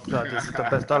vodka. Vodka, this is the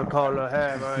best alcohol I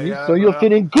have. So you're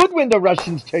feeling good when the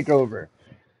Russians take over.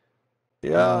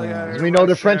 Yeah. We know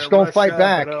the French don't fight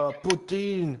back.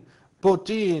 Putin.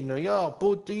 Yeah,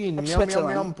 Putin.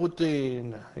 Meow,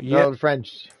 Putin. Yeah. No, the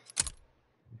French.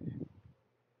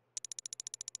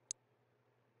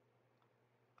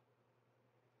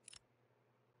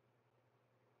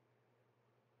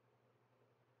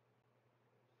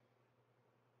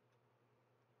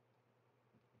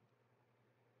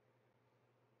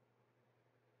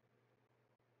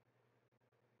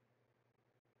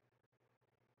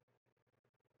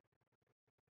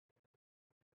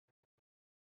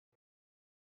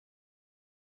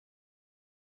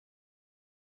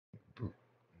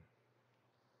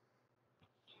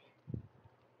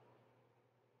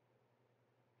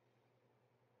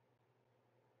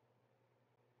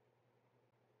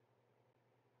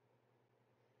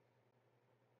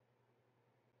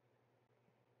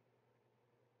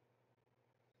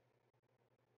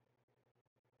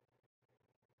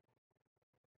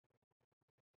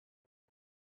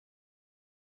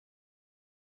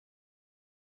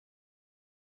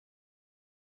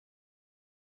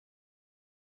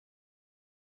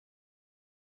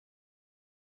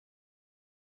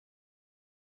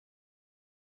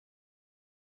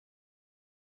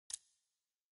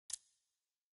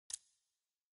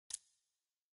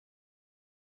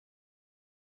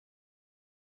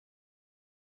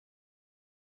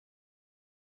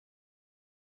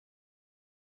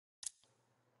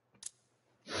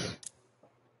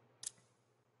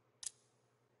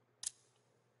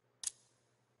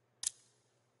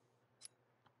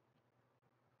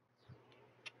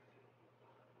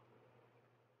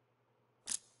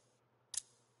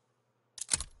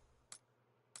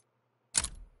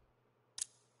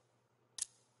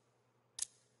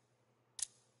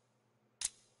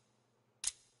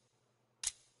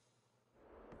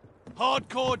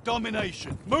 Hardcore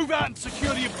domination. Move out and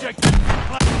secure the objective.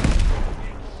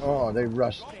 Oh, they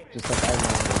rushed just like I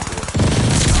remember.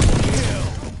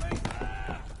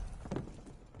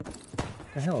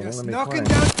 What the hell? Just knocking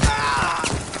down.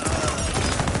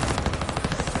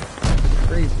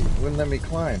 Crazy. Wouldn't let me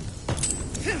climb.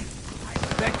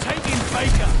 They're taking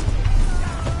Baker.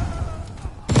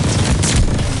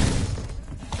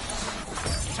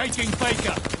 Taking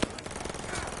Baker.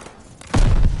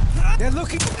 They're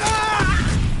looking.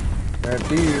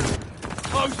 That's you.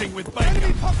 Closing with Baker.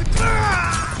 In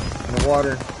the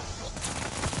water.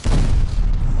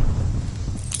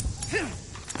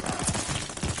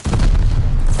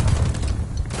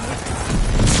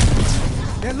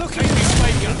 They're looking. Taking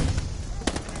Baker.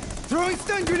 Throwing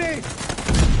stun grenade.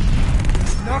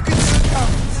 Knocking down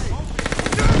towers.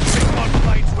 Big on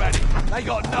blades ready. They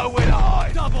got nowhere to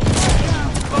hide. Double.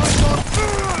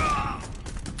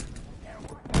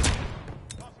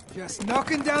 Just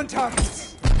knocking down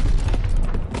targets.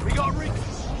 We got Rick.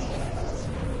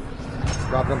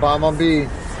 Dropping a bomb on B.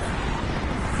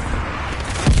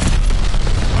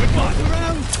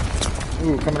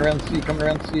 Ooh, coming around C, coming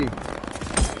around C.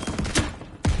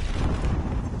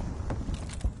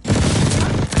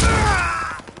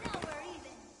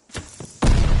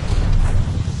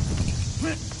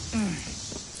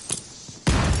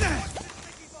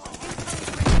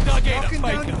 Dug in at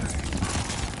Baker.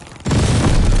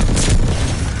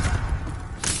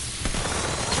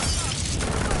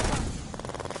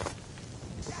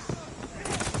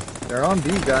 They're on B,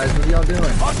 guys. What are y'all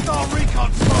doing? Hostile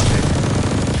recon spotted.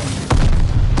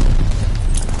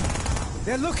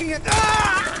 They're looking at.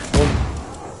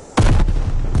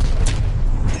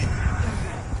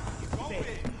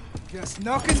 Just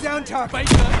knocking down targets.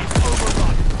 Baker is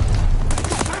overrun.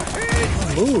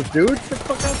 Move, dude. Get the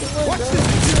fuck out the way, Watch guys. the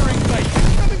securing Baker.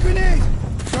 Coming grenade.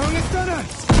 Throwing a stunner.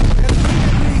 They're looking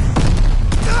at me.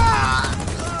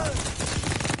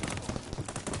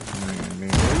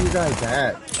 Man, where are you guys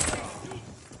at?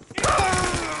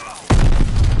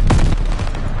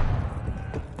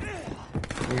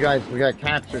 You guys, we got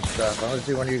capture stuff. I want to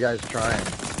see one of you guys trying.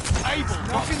 Able.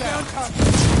 Knocking down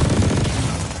targets.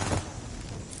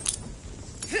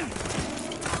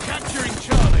 Capturing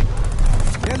Charlie.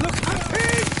 They're looking at me.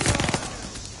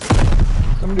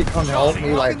 Somebody come help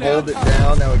me, like hold it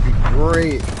down. That would be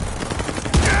great.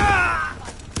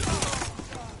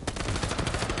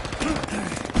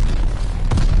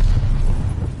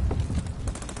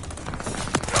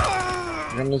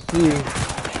 I'm gonna see.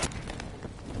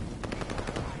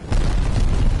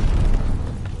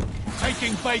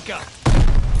 Taking Baker.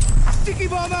 Sticky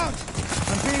bomb out.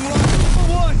 I'm being locked for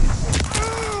one.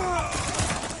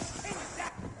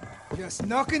 Just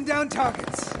knocking down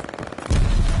targets.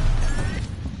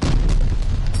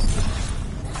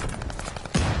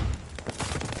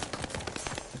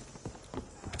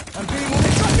 I'm being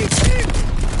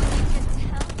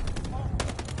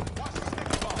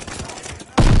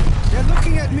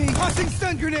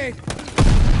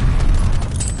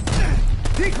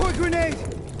Decoy grenade!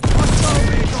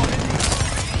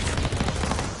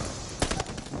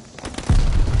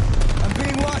 I'm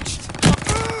being watched!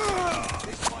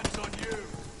 This one's on you.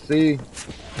 See?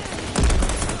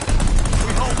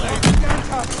 We hold A. Down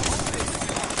top!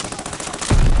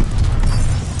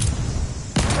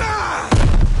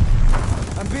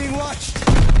 I'm being watched!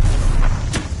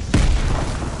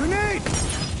 Grenade!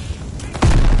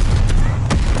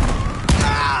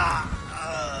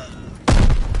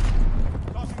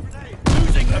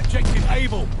 Losing objective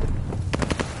able.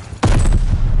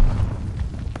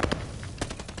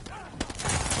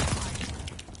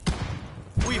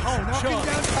 We hold Charlie.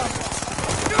 Down top!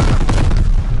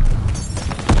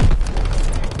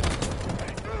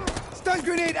 Stun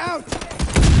grenade out!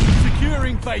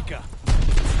 Securing Baker.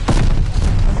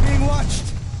 I'm being watched!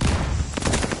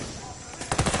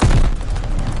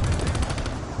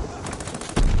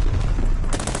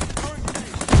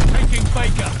 Taking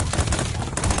Baker.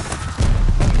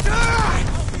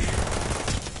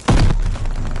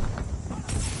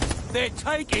 They're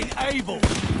taking Able.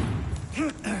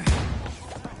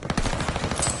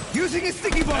 Using a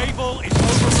sticky bomb! Able is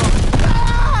overrun.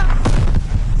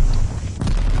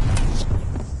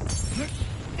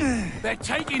 They're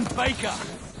taking Baker.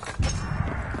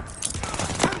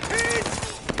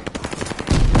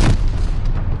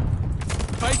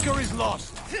 Baker is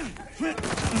lost.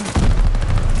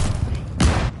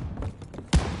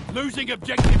 Losing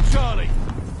objective Charlie.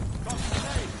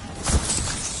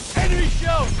 Enemy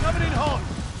shells coming in hot.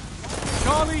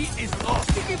 Charlie is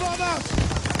lost. Sticky bomb out!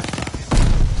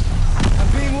 I'm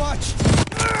being watched!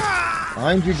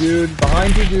 Behind you, dude.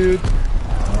 Behind you, dude.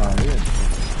 Oh, he is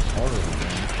horrible,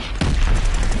 man.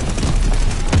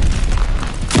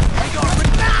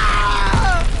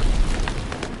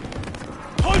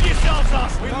 Pull yourselves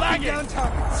up. We're Knocking lagging. down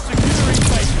targets! Securing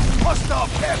Baker. Hostile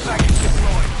care package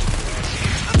deployed.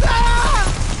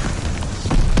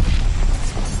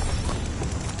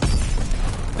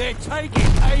 They're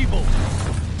taking Able.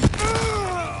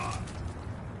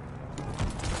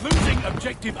 Losing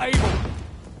objective Able.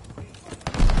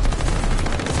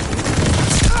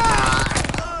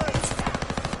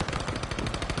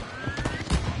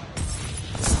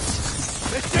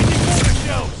 They're sending mortar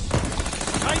shells.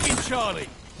 Taking Charlie.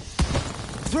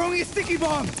 Throwing a sticky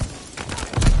bomb!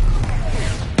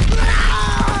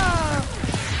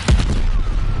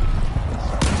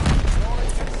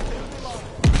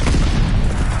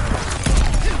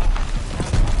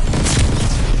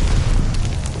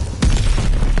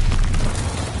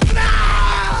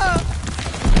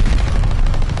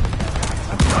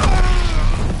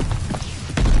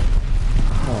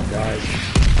 Oh, guys.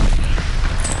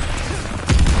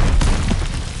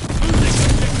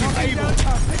 Able.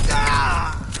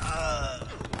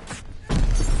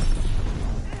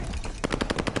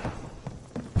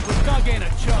 We're dug in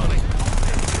at Charlie.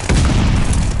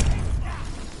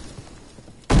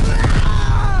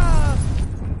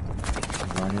 I'm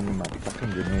running with my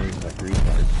fucking grenades like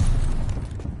retards.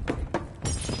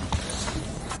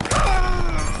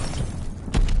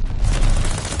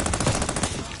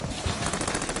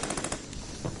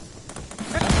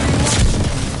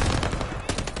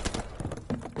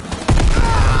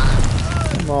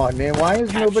 Come on, man. Why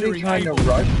is nobody trying to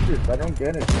rush this? I don't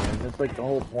get it, man. That's like the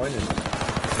whole point of it.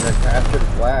 They're capture the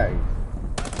flag.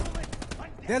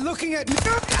 They're looking at me!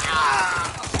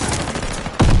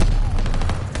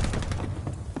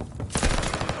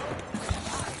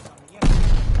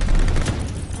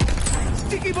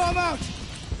 Sticky bomb out!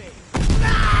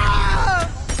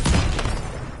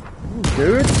 Ooh,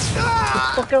 dude, get the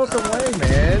fuck out the way,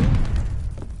 man.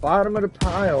 Bottom of the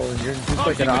pile, and you're just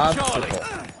like an obstacle.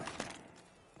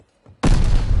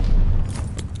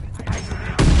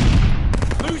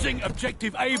 Losing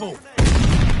objective Able.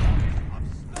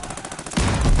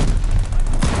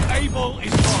 Able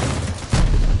is lost.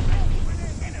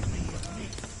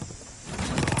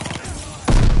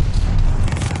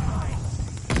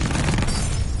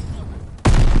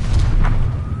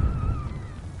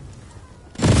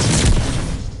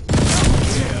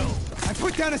 I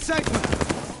put down a cypher!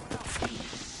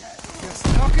 Just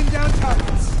knocking down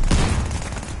targets!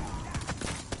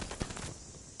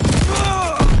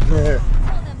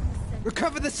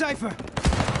 Recover the cypher!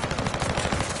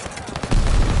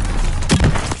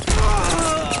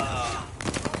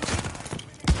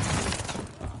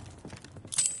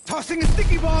 Tossing a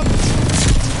sticky bomb!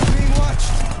 Being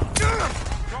watched!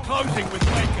 Closing with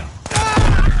Baker.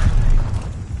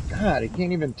 God, he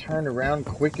can't even turn around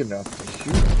quick enough to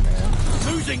shoot him, man.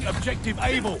 Losing objective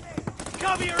Able.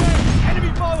 Cover your head!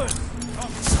 Enemy bombers!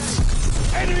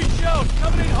 Enemy shells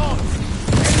coming in hot!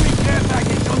 Enemy care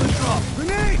package on the drop!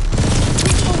 Grenade!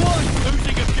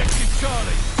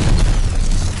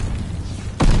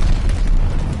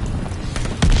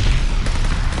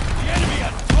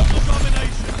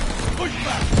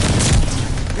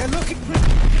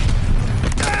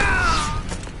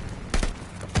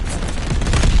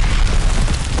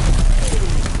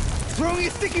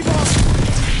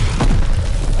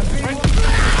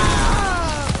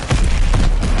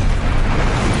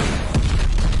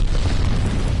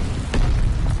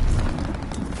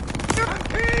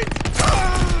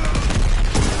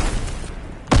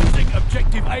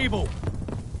 able.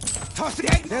 Toss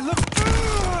it! They're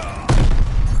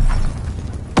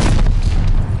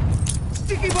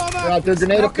sticky bomb out! Got their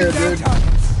grenade up there, dude.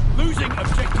 Losing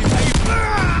objective able.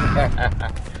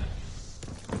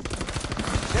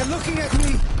 They're looking at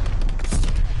me.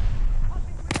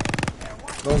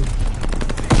 Boom.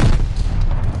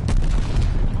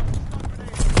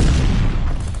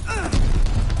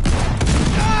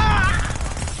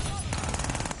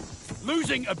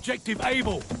 Losing objective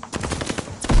able.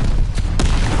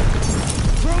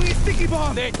 Throwing a sticky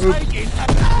bomb. They're taking.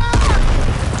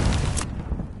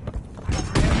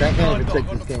 That can't even take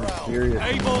this game serious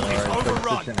Able anymore. is It's like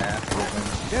overrun. such an ass whooping.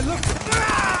 They're looking.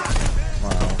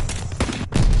 Wow.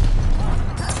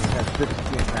 We have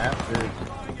 16 masters.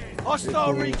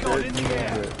 Hostile recon in the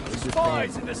air. It's just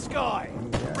Spies in the sky.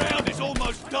 Round is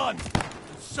almost done.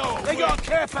 So they got a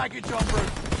care package en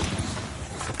route.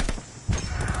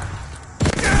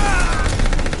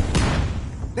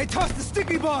 They tossed the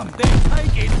sticky bomb. They're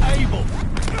taking able.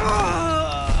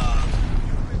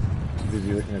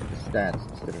 Busy looking at the stats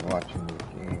instead of watching the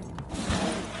game.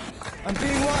 I'm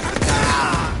being watched.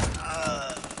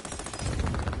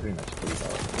 Pretty much pretty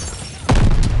well.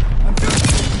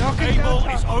 Able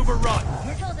is overrun.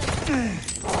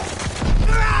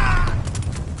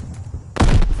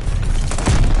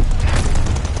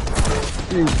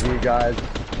 GG, guys.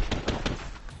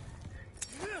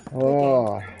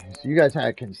 Oh, so you guys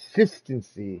had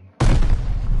consistency.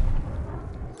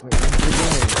 Wait, when's the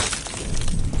game?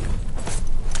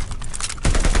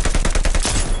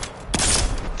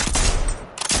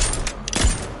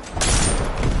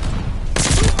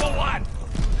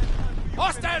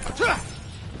 Hostiles!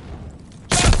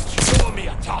 Just show me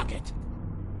a target.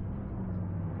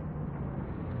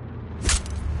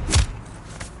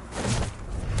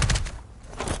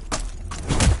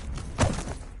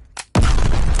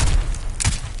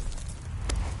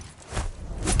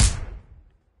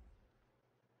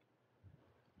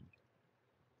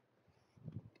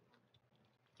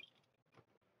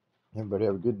 Everybody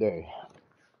have a good day.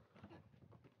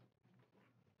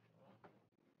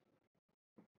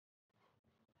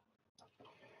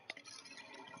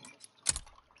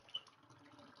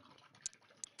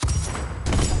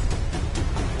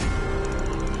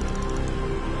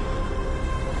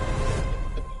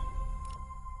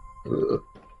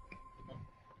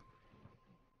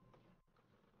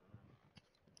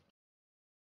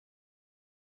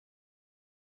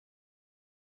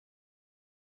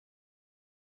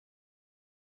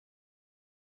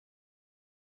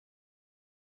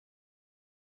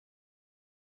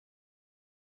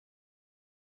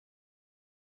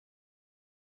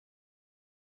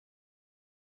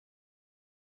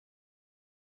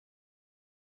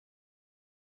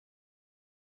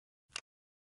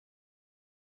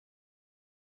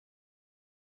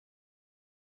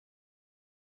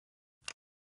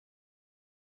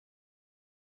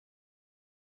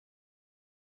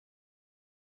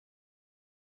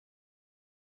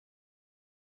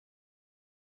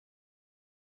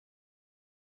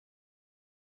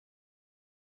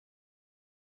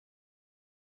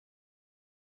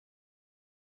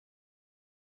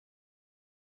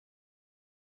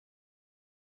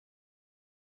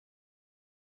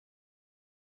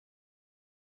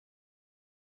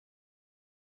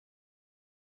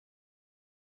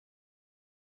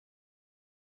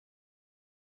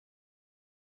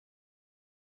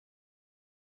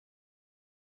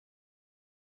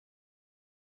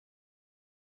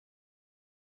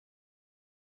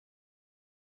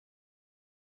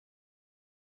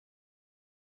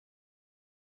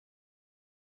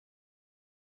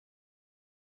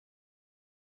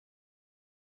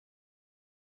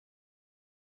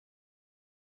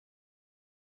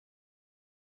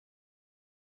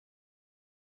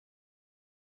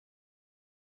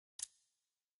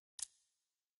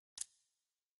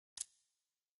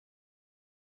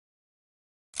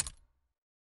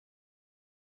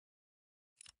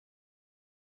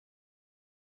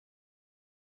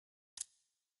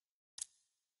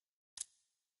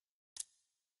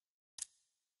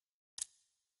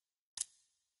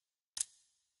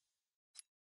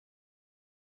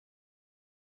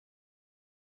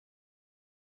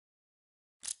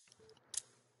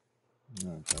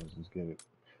 No, let's get it.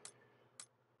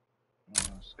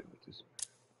 Let's go with this.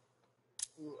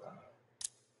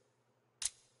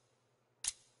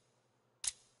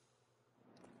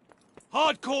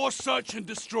 Hardcore search and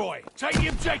destroy. Take the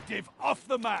objective off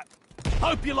the map.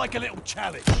 Hope you like a little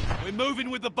challenge. We're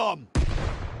moving with the bomb.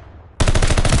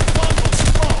 Bomb on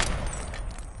spot.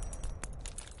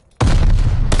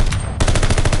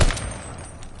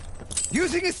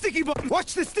 Using a sticky bomb.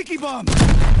 Watch the sticky bomb.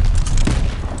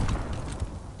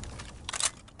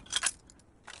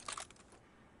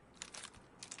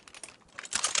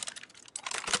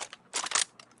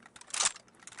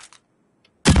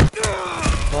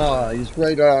 Oh, he's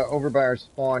right over by our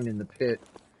spawn in the pit.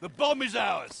 The bomb is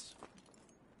ours.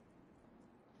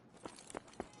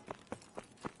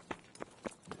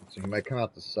 So he might come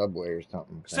out the subway or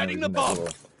something. Setting the bomb.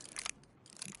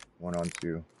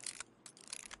 1-on-2.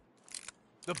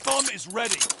 The bomb is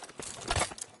ready.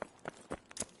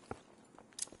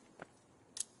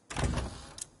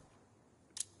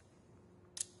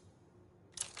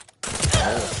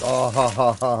 Oh, ha,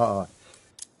 ha, ha, ha.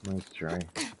 Nice try. I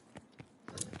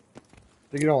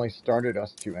think it only started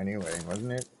us two anyway,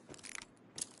 wasn't it?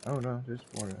 Oh no, there's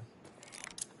 4 of us.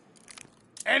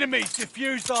 Enemies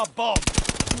defused our bomb.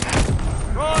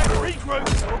 Right,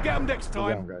 regroup. We'll get them next time. Go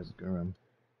around, guys. Go around.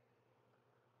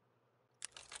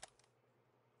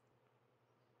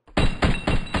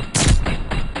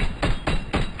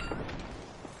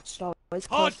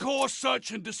 Hardcore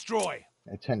search and destroy.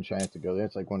 I 10 chance to go there.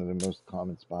 It's like one of the most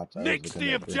common spots. Nix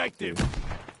the objective.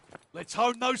 Let's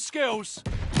hone those skills.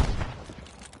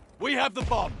 We have the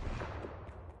bomb.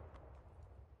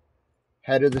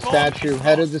 Head of the statue.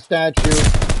 Head of the statue.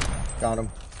 Got him.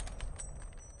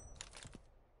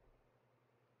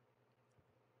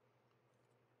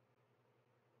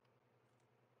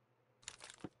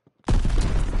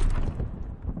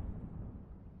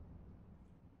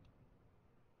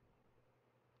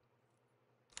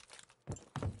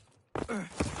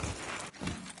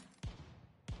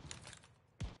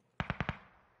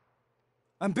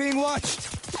 I'm being watched.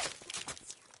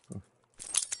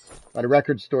 At a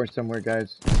record store somewhere,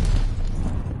 guys.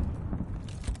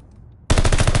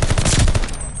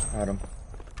 Got him.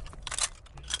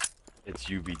 It's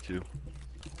UV2.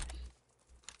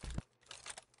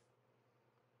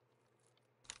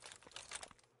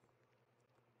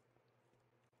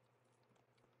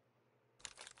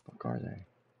 What are they?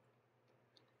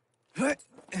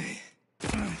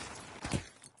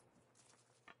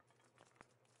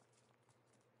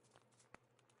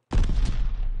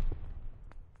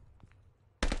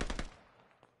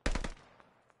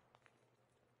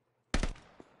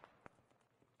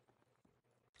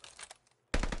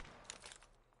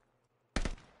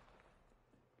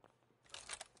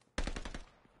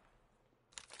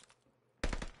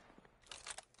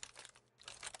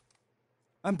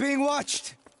 I'm being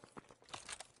watched.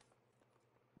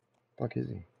 Fuck is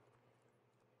he?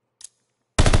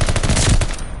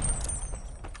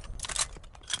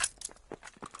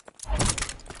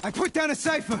 I put down a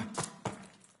cipher.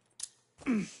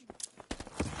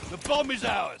 The bomb is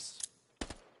ours.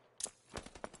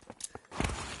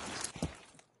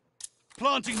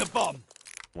 Planting the bomb.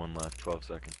 1 left, 12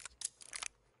 seconds.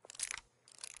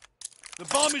 The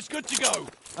bomb is good to go.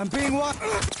 I'm being watched.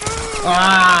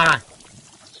 Ah! I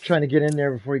was trying to get in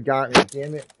there before he got me.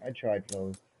 Damn it. I tried,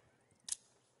 fellas.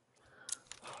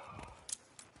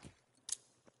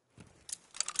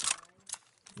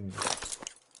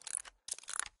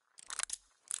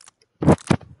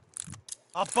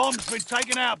 Our bomb's been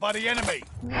taken out by the enemy.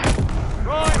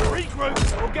 Right,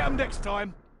 regroup. We'll get them next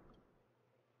time.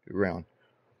 Good round.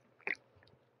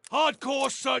 Hardcore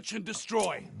search and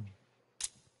destroy.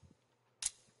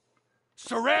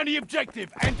 Surround the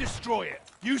objective and destroy it.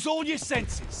 Use all your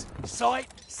senses. Sight,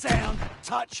 sound,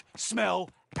 touch, smell,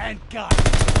 and gut.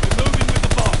 We're moving with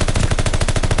the bomb.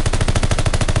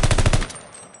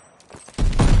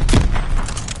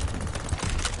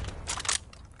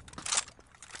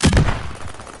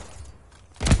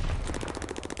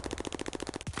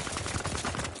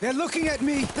 They're looking at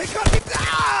me. They got me.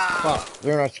 Ah! Fuck,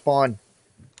 they're not spawn.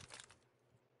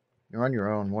 You're on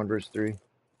your own. 1 versus 3.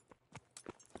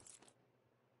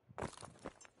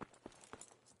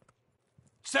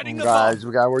 Setting the guys, bomb.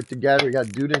 we gotta work together. We gotta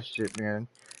do this shit, man.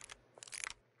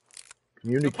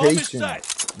 Communication.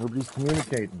 Nobody's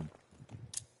communicating.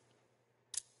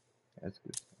 That's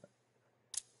good.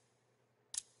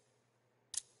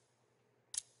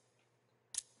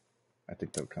 I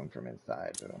think they'll come from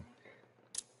inside, though.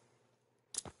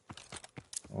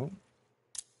 Oh.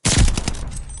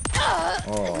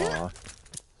 Oh.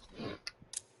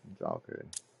 It's all good.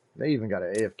 They even got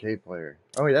an AFK player.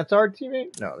 Oh, wait, that's our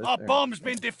teammate? No. Our bomb's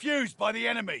been defused by the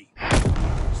enemy.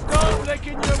 Start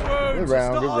licking your wounds. Good round, it's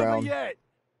not good over round. yet.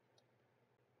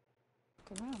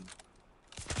 Good round.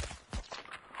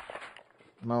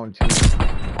 Come on, team.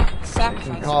 Sacrifice.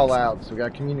 Some call outs. We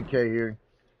gotta communicate here.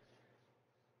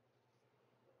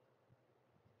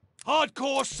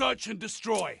 Hardcore search and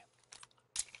destroy.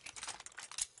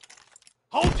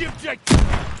 Hold the objective.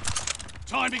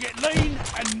 Time to get lean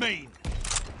and mean.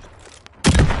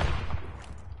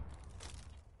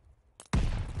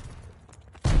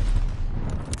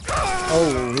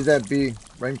 Oh, here's that B.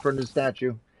 Right in front of the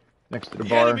statue. Next to the The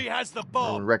bar. enemy has the Or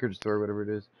bomb. record store, whatever it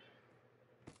is.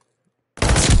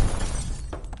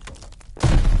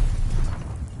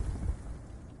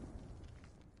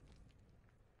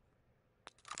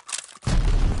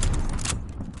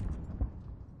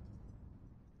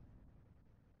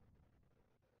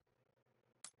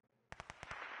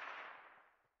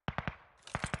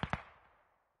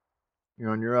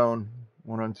 You're on your own.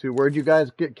 1-on-2. Where'd you guys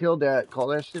get killed at? Call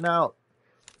that shit out.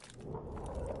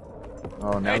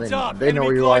 Oh, now Heads up, they know enemy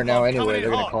where you are glide now bomb anyway. coming in They're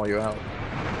gonna hot. call you out.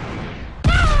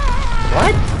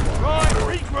 What?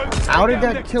 Right, regroup. How Go did down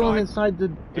that next kill him time. inside the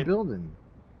building?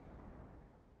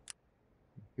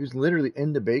 He was literally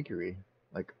in the bakery.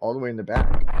 Like, all the way in the back.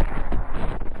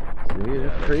 See,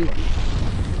 it's crazy.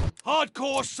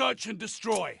 Hardcore search and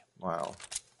destroy. Wow.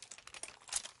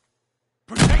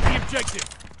 Protect the objective.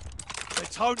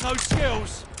 Let's hope no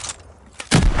skills.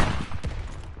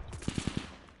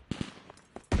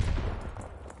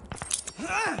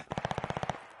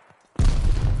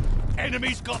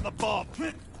 Enemy's got the bomb.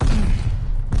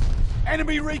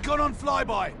 Enemy recon on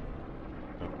flyby.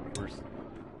 Where's...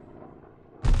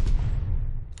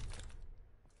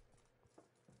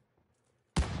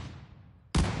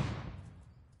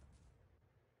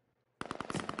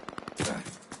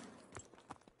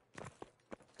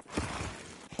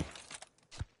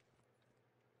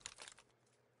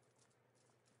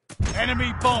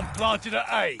 Enemy bomb planted at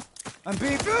A. I'm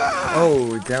being.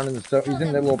 Oh, down in the stuff. He's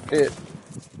in that little pit.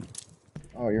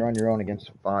 Oh, you're on your own against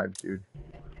 5, dude.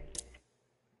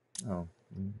 Oh,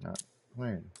 not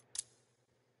playing.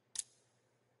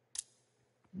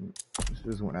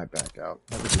 This is when I back out.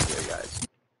 Have a good day, guys.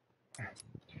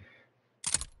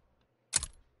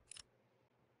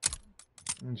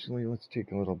 Actually, let's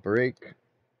take a little break.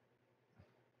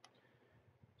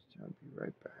 I'll be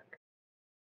right back.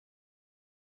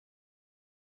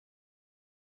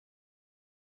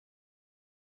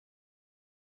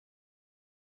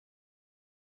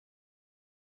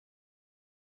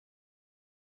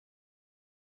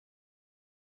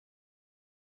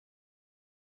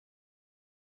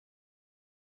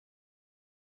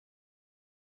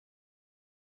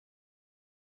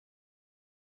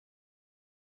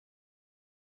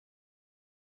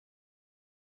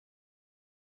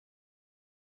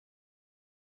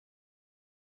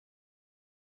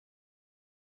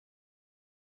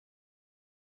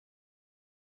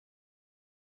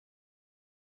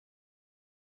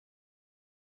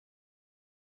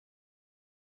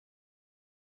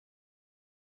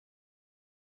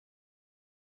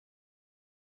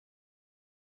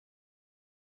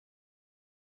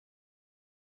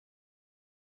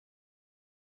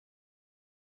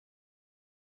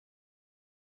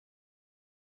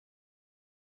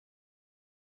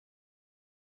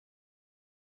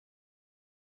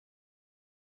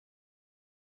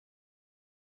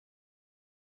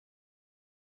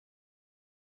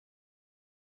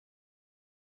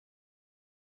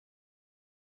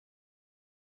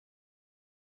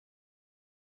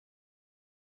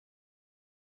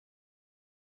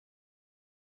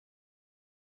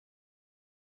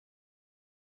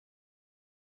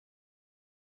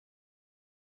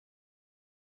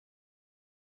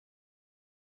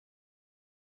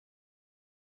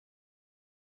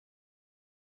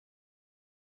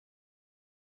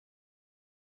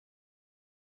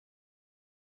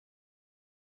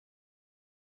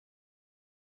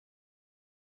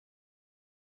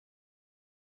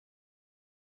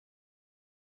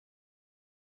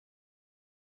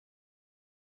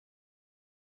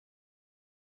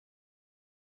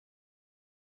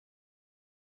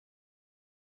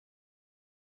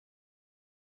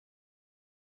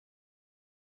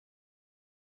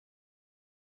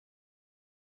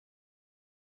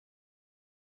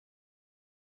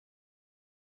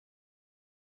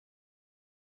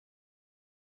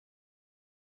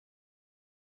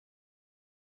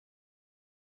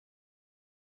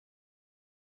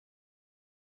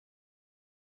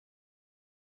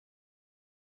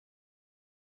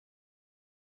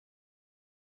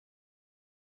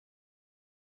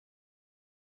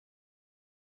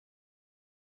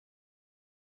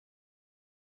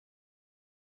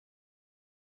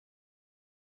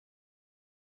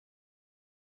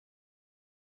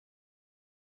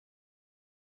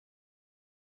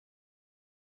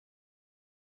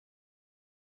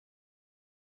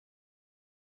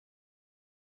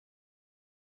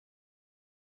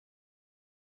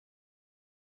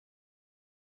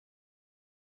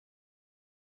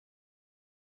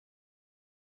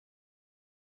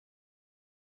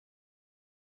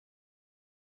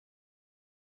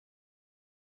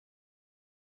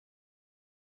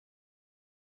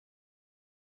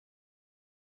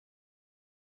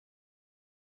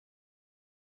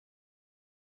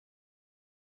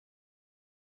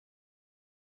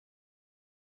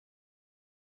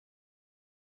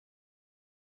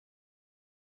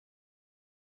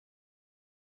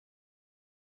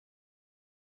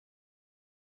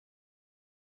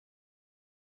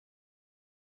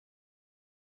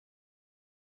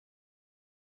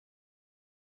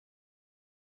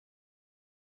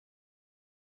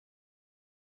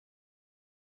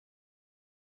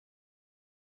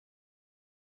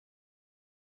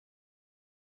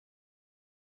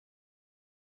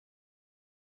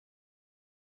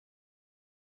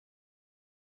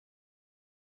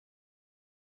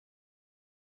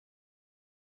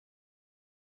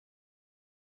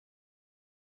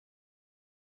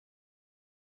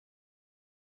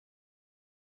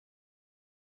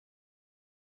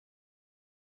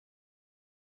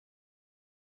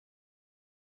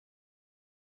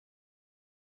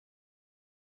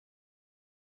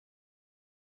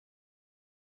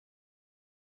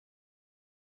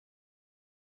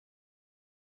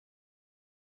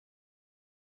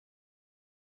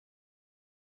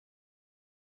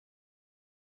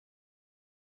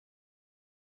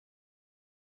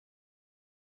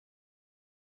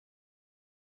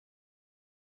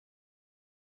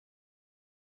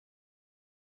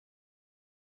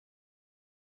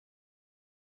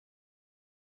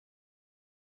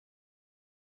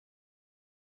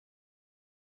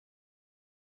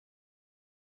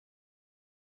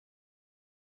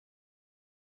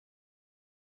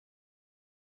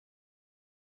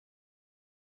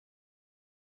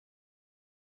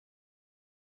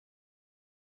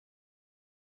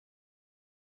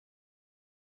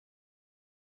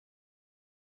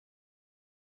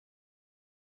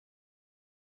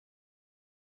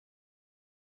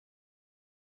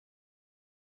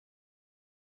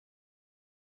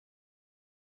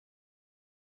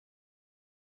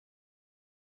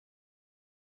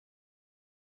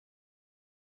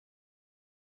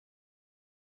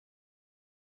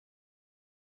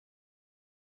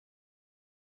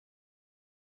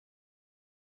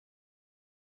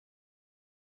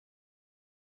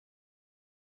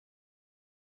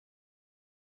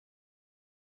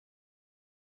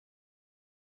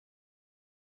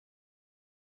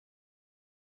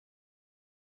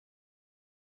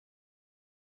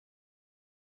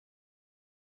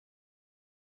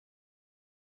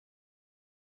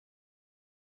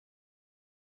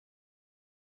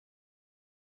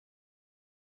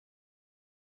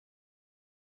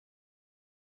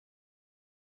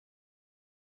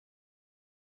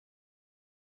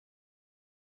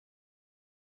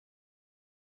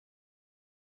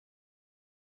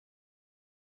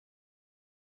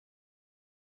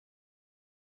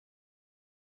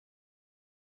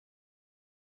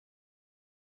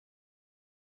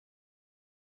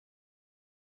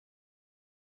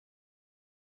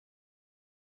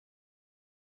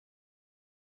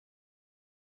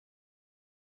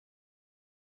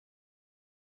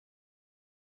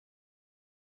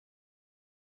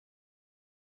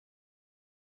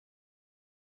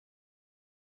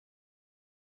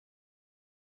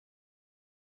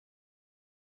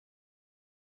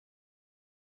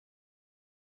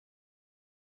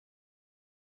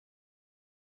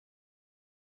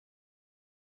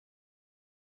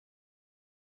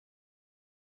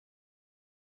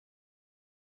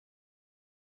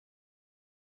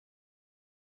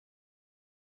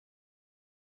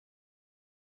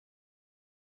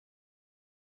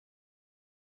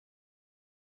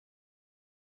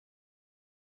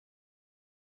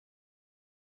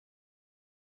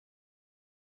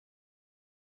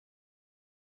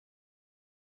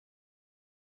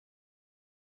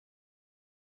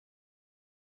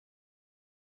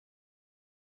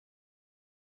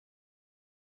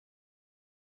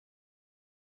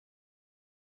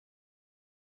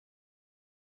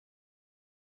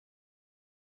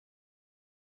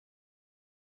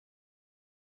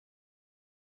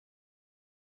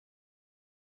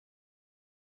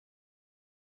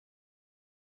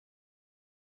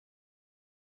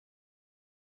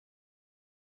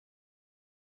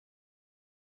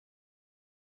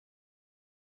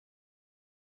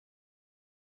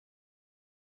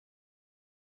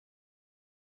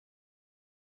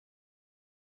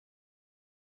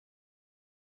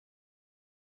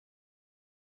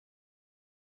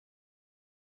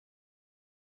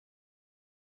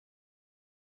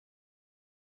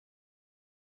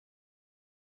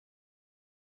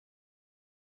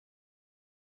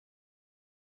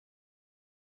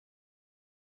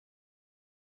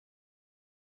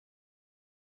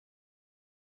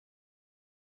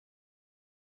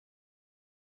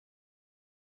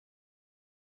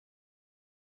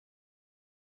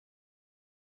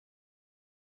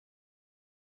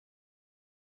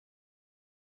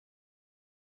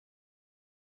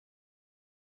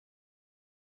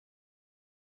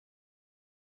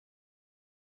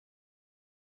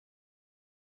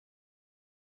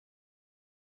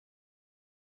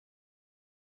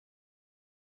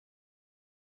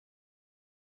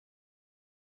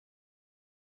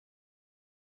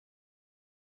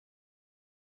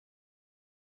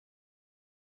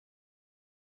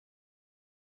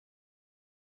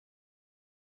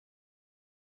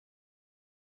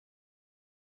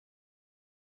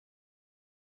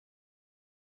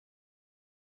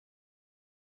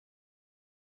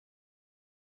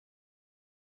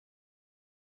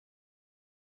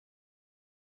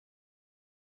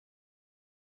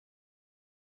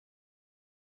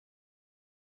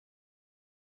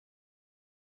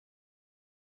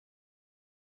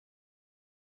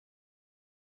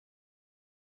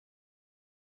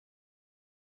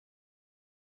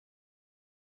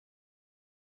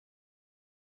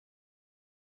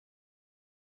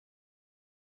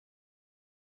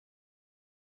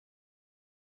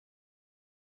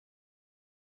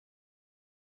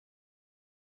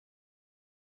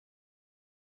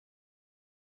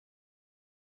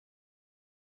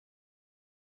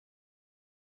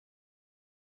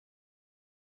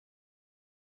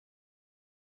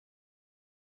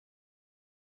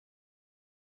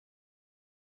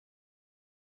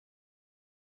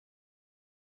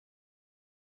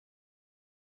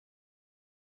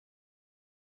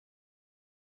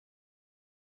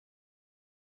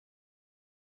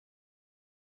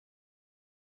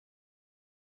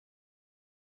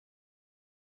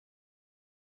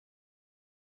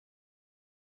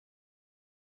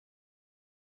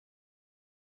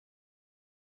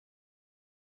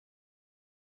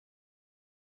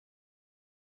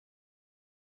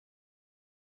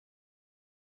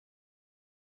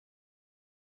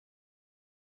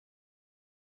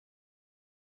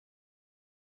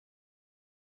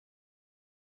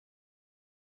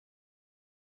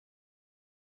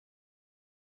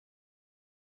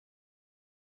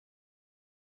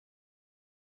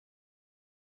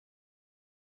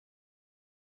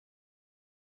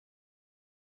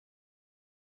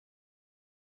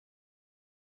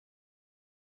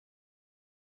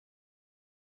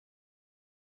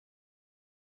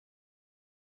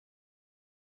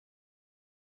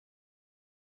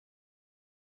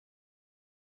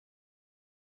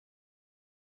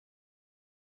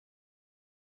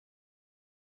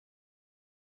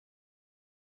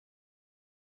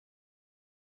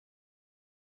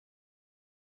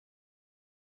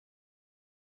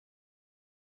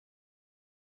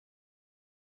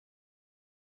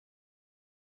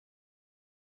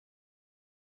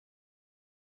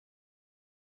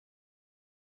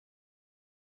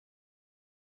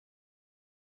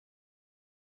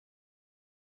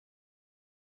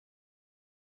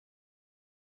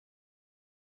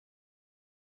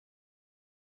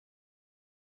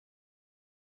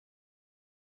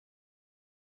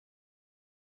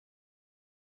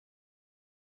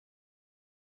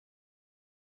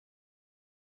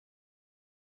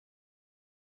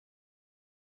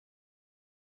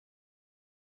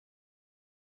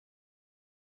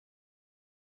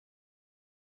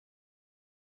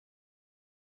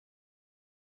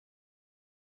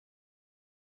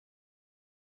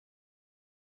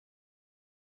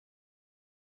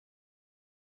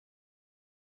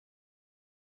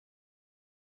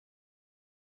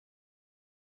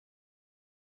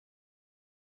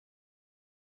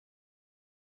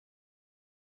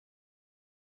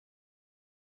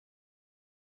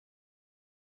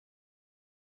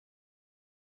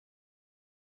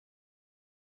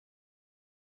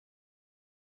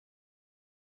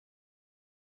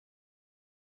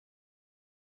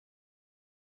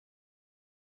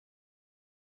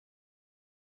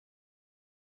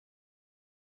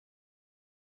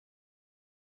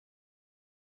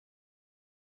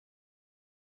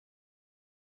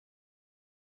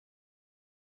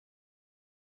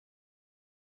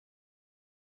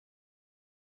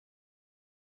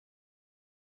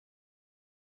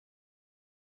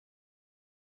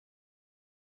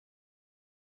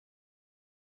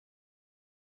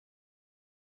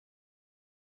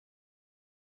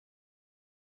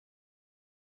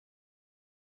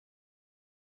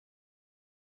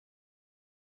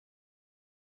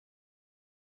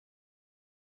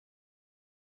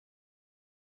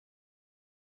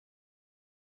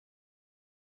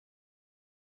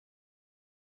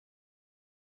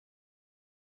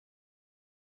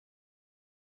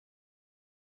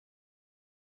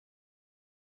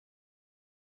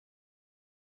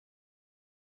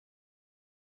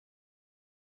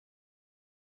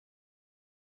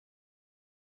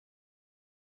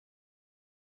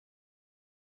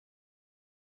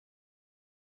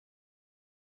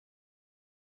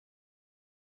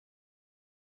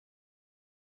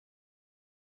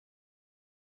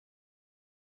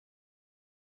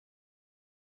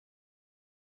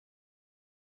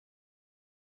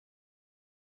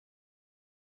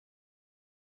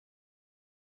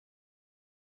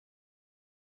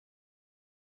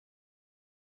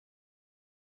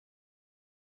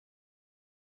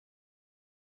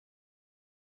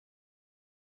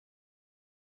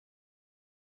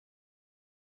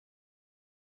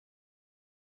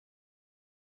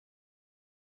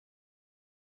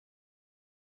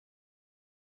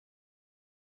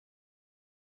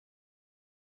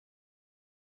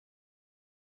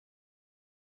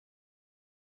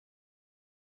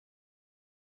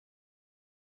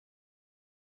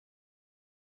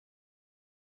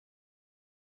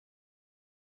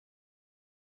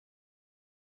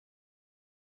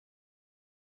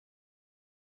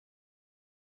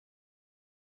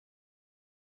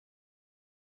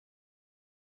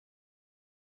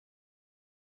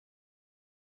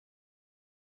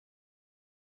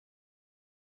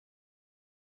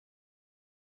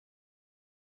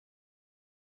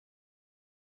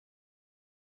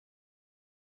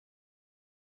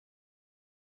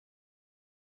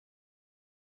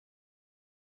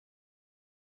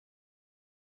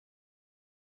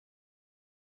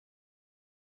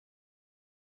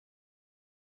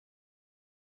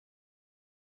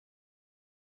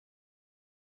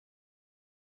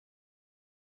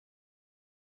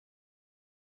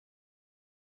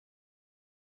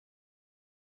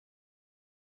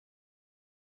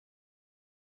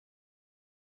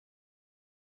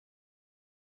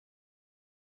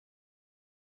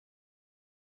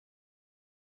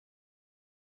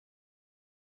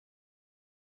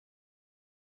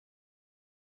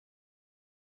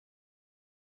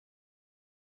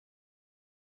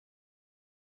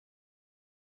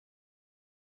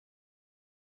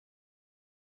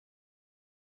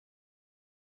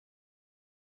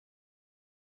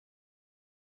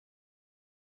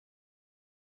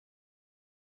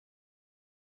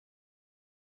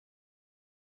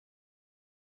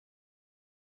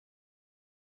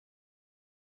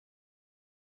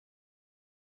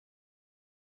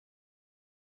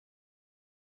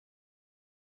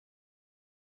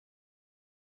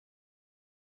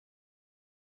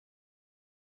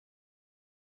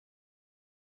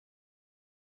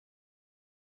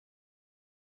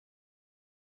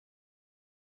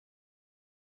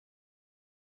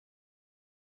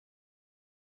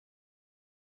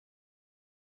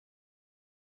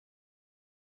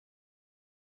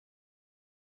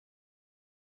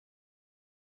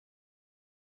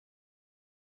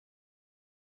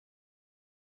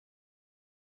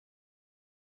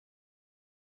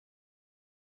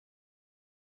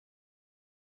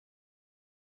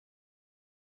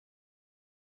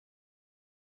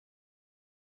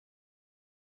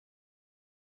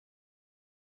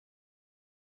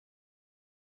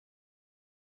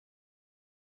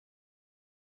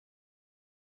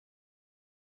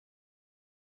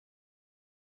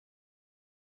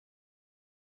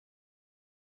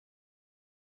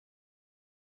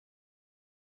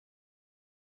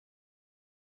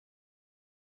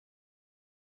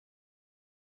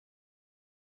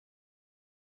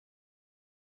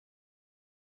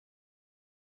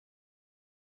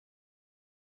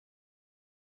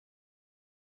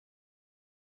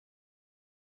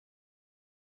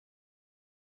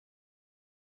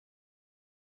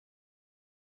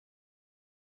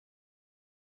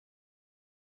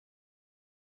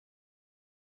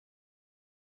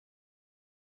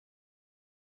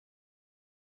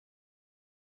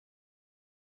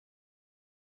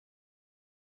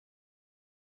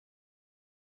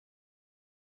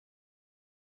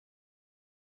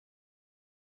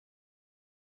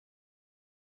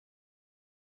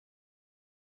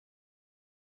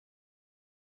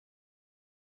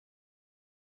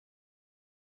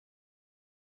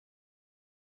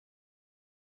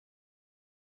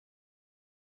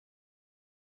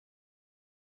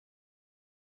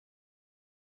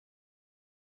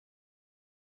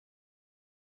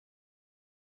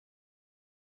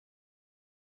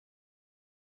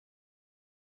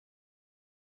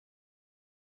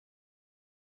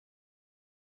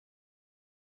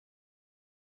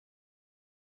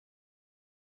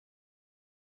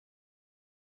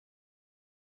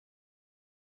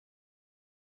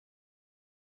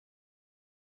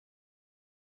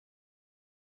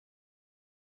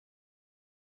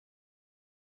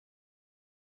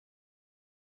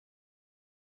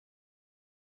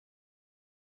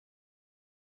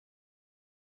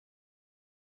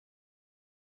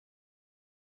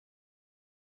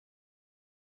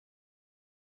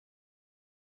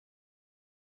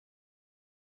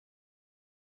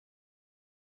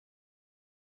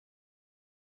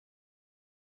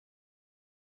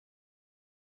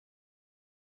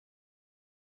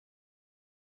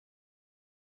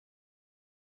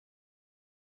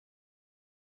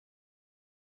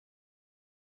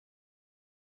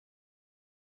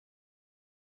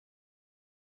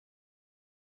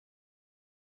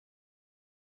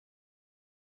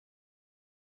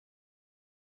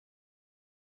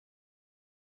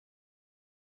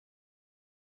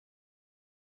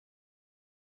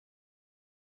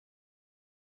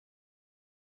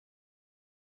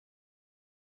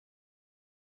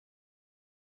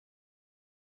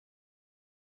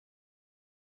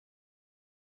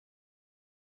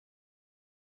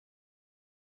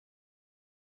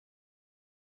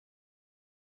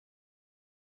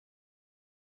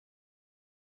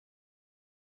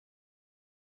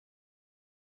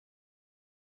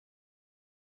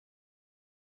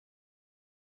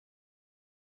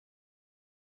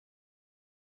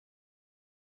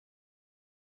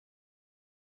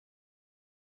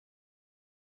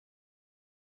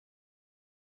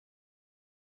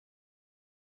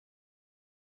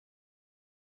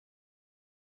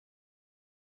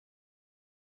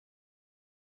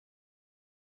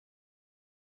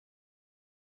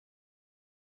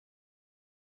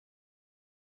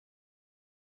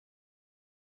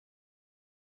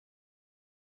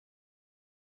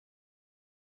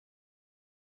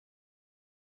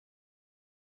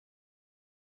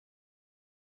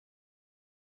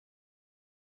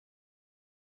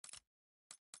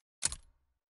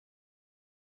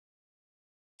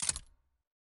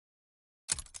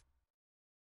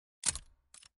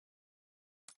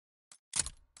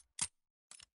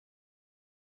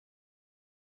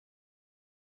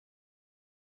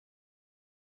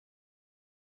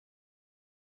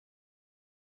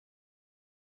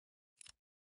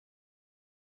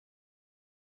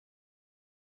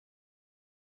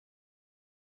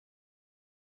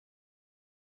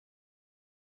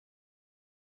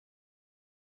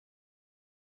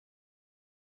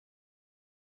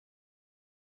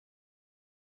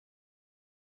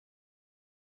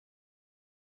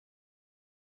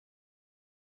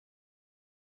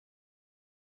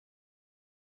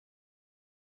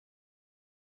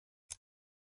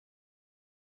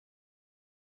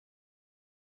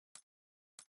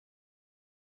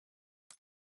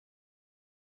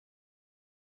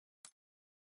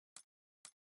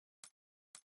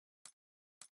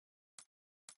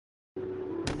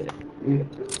 Alright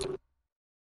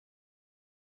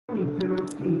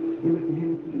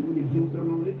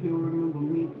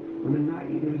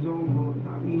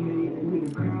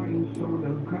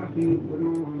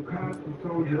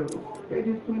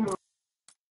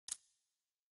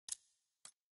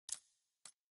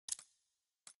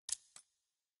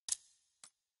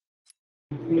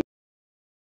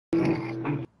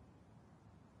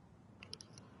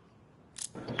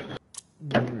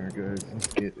guys, let's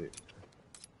get it.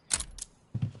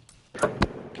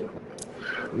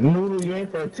 Noodle, you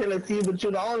ain't from Tennessee, but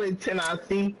you're the only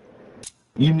Tennessee.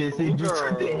 You miss it, you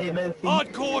took the Hennessy.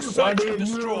 Hardcore search and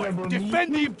destroy.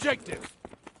 Defend the objective.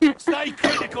 Stay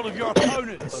critical of your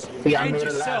opponents and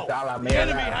yourself. The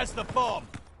enemy has the bomb.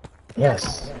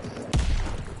 Yes.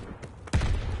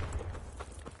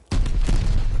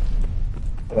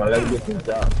 Well, let's get this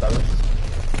job, fellas.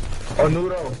 Oh,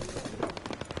 Noodle.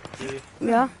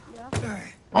 Yeah.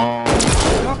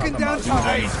 Knocking down top.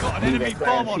 Hey, he's got an enemy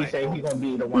bomb on it. He gonna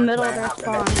be the one Middle of their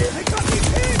spawn.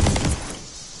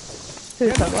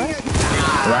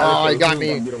 Oh, he got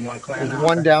me. There's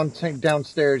one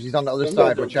downstairs. He's on the other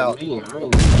side. Watch out.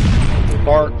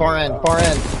 Far end.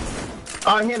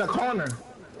 Oh, he in the corner.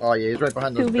 Oh yeah, he's right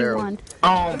behind those barrels.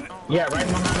 Yeah, right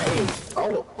behind the A.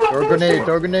 Oh.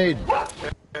 Throw a grenade.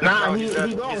 Nah, he's dead.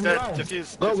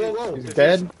 Defuse. Go. He's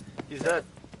dead?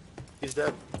 He's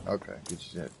dead. Okay, good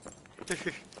shit.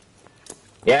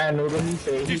 Yeah, Noodle, he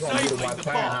said he's gonna be the one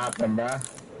clan hopping, bro.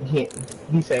 He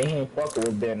said he ain't fucking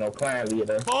with being no clan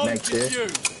leader next year.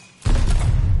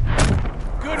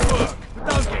 Good work.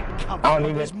 Don't get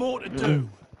comfortable. There's more to do.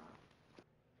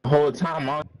 The whole time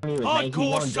I don't even think he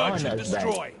Hardcore gonna join search and us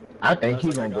destroy. back. I think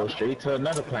he's gonna go straight to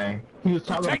another clan. He was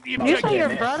talking about You say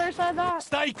your brother said that?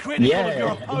 Stay critical of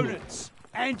your opponents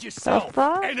and yourself.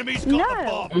 Enemies got the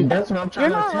bomb. That's what I'm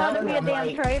trying You're to not allowed tell to be a him.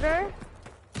 damn traitor.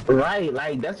 Right,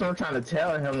 like that's what I'm trying to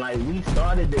tell him. Like we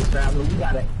started this family, we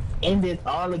gotta end it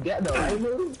all together, right,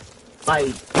 dude?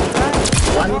 Like,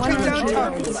 why you trying to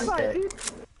treat me like that?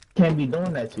 Can't be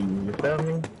doing that to you. You feel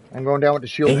me? I'm going down with the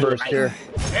shield first here.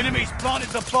 Enemies planted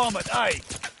the bomb at A.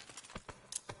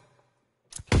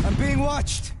 I'm being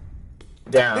watched.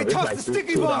 Down, They it's tossed like the 2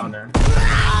 sticky down bomb. there.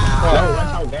 Oh,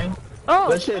 watch out, gang. Oh.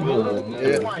 Good shit,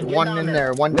 dude. One in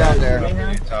there, one down there.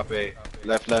 Top A.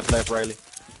 Left, Riley.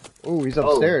 Ooh, he's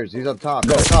upstairs. He's up top.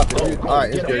 He's up top.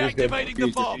 Alright, he's good. Deactivating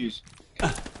the bomb.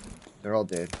 They're all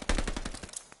dead.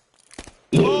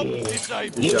 Bomb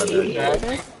disabled.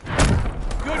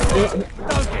 Good work.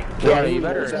 Don't get Yeah, you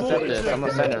better accept this. I'm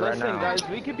gonna send it right now. Guys,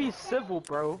 we can be civil,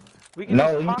 bro. We can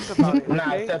No, just talk about it, not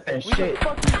okay? accepting We can shit.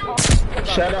 fucking talk about it.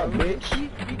 Shut up, bitch.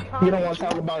 You don't want to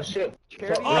talk about shit.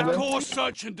 Hardcore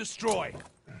search and destroy.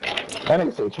 That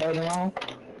nigga say charge around.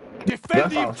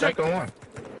 Defend the objective.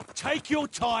 Take your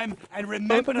time and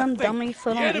remember to think.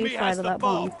 The enemy has the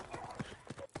bomb.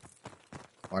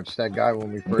 Watch that guy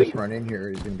when we first run in here.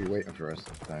 He's gonna be waiting for us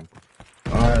this time.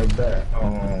 I bet.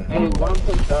 Hey, one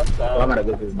push up. I'm gonna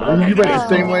get this. You went the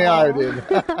same way I did.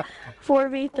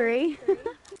 4v3.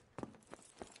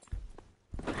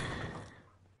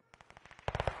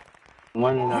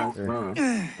 One in our spawn.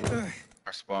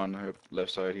 Our spawn,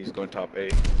 left side, he's going top A.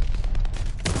 So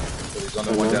he's on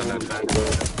the one down that side.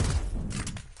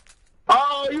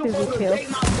 Oh, you supposed to take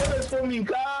my bullets from me,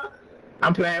 God.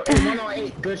 I'm playing 1 on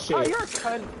 8. Good shit. Oh, you're a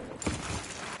cunt.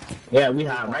 Yeah, we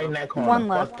have right in that corner. One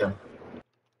left.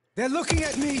 They're looking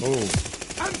at me. Ooh.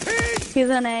 I'm pinned. He's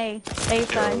in A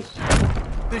side.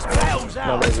 This battle's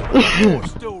out. The war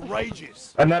still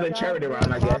rages. Another charity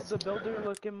round, I guess. The builder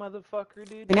looking motherfucker,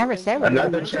 dude. We never said what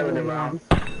Another charity round.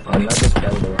 Another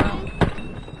charity round.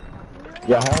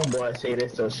 Your homeboy said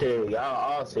it, so shit, y'all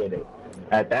all said it.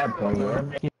 At that point, you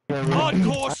know?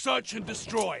 Hardcore search and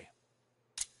destroy.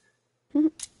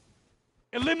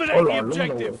 Eliminate the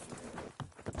objective.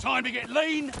 Time to get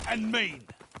lean and mean.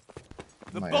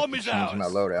 The bomb is ours. My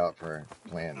loadout for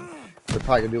playing. They're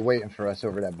probably gonna be waiting for us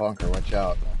over that bunker. Watch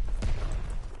out.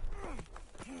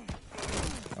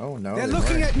 Oh no. They're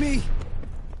looking at me.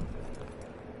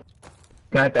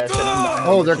 Got that shit.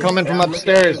 Oh, they're coming from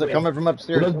upstairs. They're coming from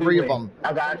upstairs. 3 of them.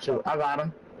 I got you. I got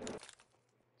them.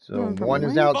 So 1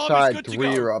 is outside.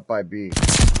 3 are up by B.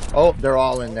 Oh, they're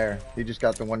all in there. He just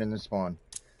got the one in the spawn.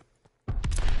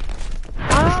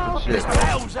 This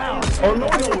battle's out. Oh no!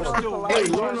 Hey,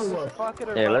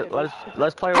 Yeah,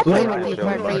 let's play with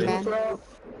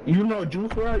You know Juice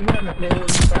WRLD? You haven't played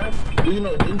with me, right? You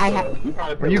know Juice WRLD?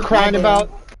 What are you crying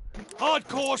about?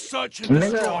 Hardcore search and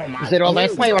destroy. He said, "Oh,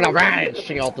 let's play with a riot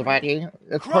shield, buddy."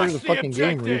 That's part of the fucking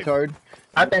game, retard.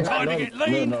 I think Time to get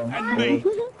lean and mean.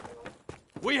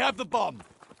 We have the bomb.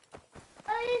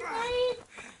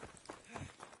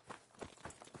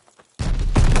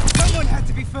 Someone had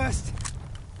to be first.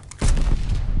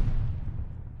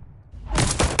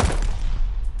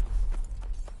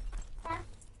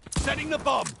 Setting the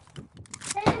bomb.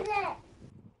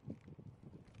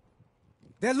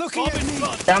 They're looking at me.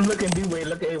 I'm looking B-way,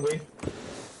 look A-way.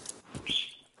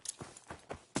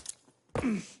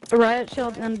 Riot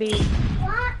shield and B.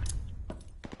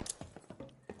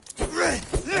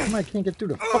 I can't get through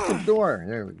the fucking door.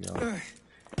 There we go.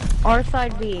 R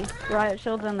side B. Riot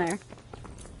shield's in there.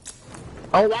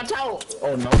 Oh, watch out!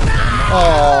 Oh, no.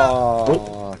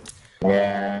 Oh.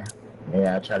 Yeah.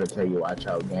 Yeah, I try to tell you watch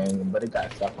out, gang, but it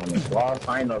got stuck on this wall.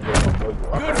 Sign up there. Good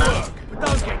work.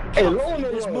 Don't get Hey, Luna,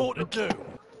 there's more to do.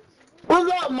 What's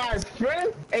up, my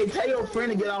friend? Hey, tell your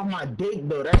friend to get off my dick,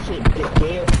 though. That shit get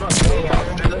dead. Fuck,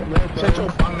 shut your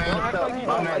bum ass up,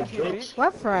 bum ass bitch.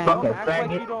 What friend? Fucking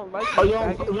faggot. Oh, you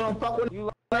don't fuck with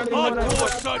Hardcore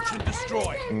search and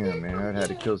destroy. Yeah, man, I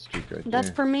had a kill streak right there. That's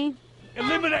for me.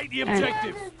 Eliminate the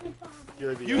objective.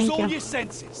 Use all your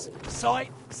senses. Sight,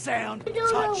 sound,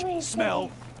 touch, smell,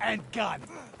 and gun.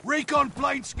 Recon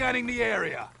plane scanning the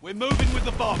area. We're moving with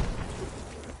the bomb.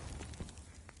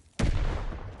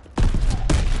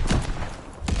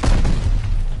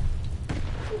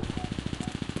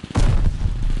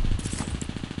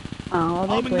 Oh, they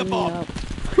Bombing the blew me bomb. up.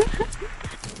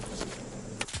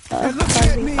 They're looking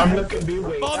at me. I'm looking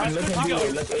B-way. I'm looking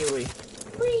B-way. Look A-way.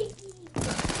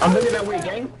 I'm looking that way,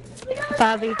 gang.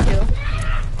 5v2.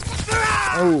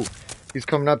 Oh, he's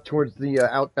coming up towards the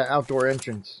outdoor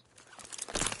entrance.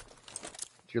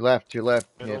 To your left, to your left.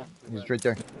 Yeah, he's right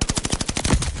there.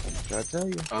 Try to tell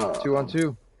you. 2 on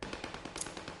 2.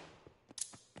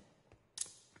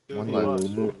 One left.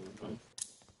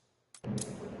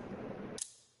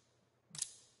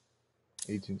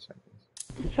 18 seconds.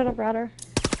 Shut up, Router.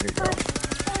 There you go.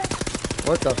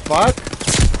 What the fuck?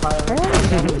 God dang.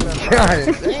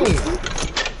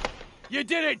 You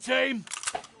did it, team.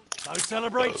 Don't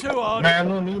celebrate too hard.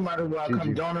 Man, you might as well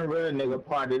come join a real nigga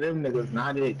party. Them niggas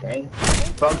not it, gang.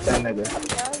 Fuck that nigga.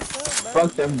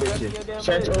 Fuck them bitches.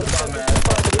 Shut your bum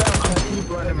ass. I'm gonna keep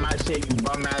running my shit, you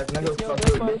bum ass niggas. Fuck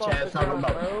your bitch ass talking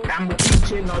about. I'm gonna keep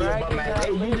shitting on your bum ass.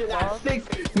 Hey, you just got 6.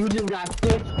 You just got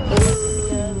 6. Oh.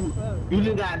 You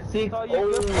just got 6.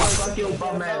 Oh, fuck your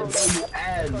bum ass. Bro, you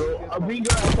ass, bro. A big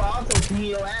girl for also being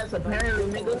your ass,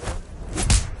 apparently, nigga.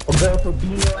 A girl for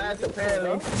being your ass,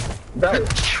 apparently. Bro,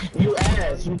 you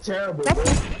ass. You terrible, bro.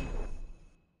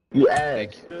 You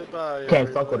ass. Can't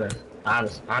fuck with her.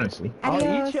 Honestly.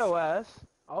 I'll eat your ass.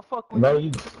 I'll fuck with Bro,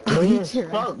 you. you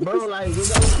fuck, bro. Like, you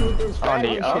gotta shoot this On the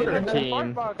faggot other shit,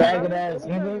 team. Faggot ass,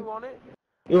 nigga.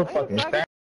 You a fucking faggot.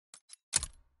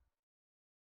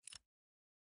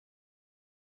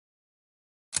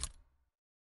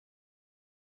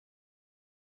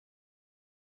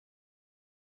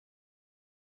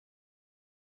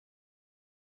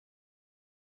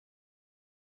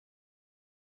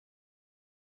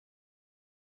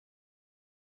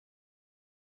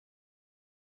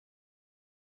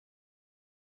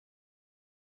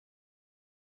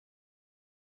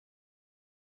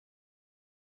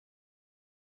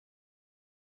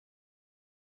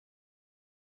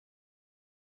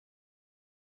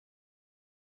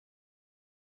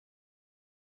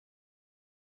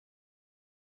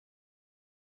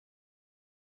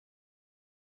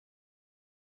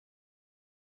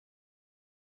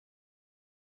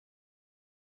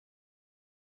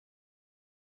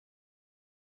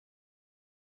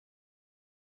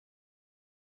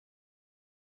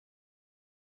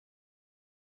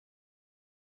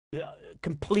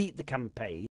 Complete the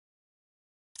campaign.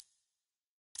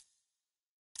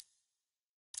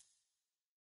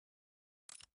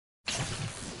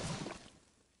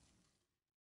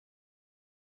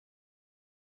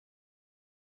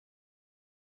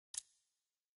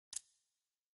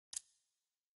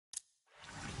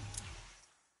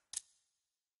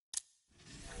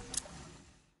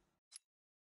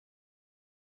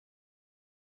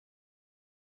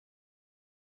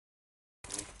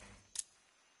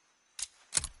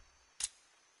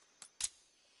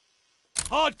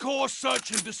 Hardcore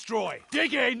search and destroy.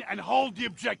 Dig in and hold the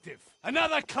objective.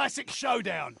 Another classic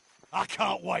showdown. I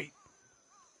can't wait.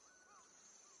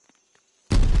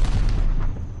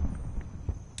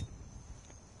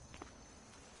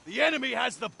 The enemy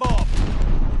has the bomb.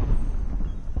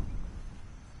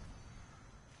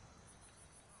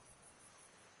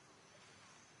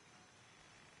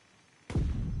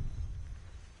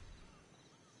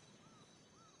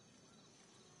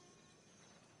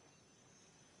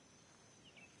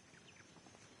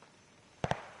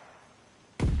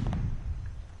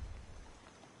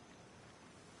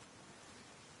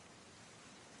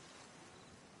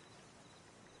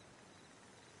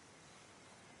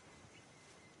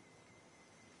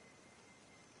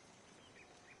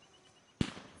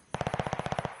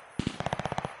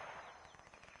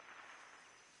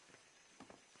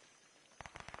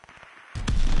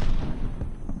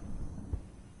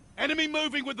 Enemy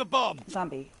moving with the bomb.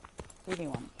 Zombie.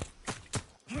 3v1.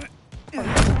 Good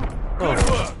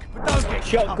work, but don't get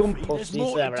Shotgun comfy. There's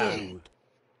more to do.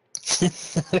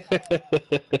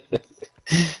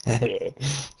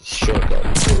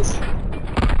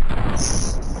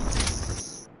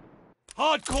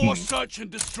 Hardcore search and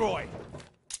destroy.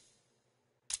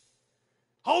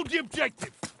 Hold the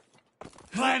objective.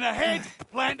 Plan ahead,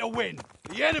 plan to win.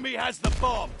 The enemy has the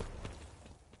bomb.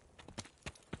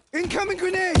 Incoming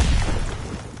grenade!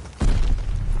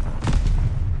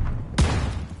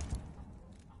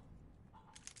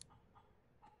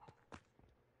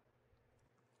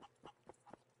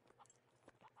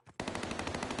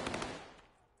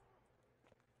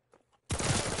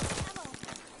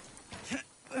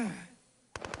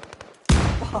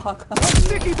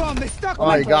 Sticky bomb, they stuck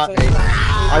Oh, you got me.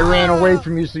 I ran away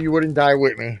from you so you wouldn't die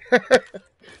with me.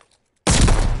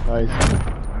 Nice.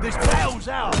 This battle's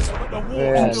ours, but the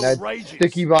war Man, still that rages.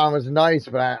 sticky bomb was nice,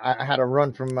 but I had to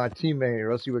run from my teammate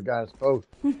or else he would got us both.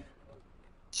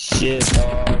 Shit,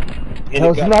 That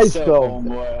was nice though.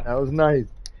 That was nice.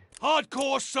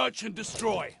 Hardcore search and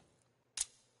destroy.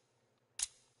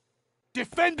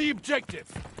 Defend the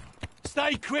objective.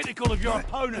 Stay critical of your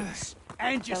opponents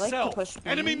and yourself.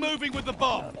 Enemy moving with the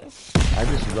bomb. I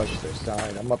just rushed their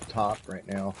side. I'm up top right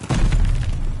now.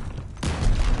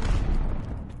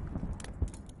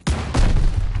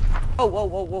 Oh, whoa,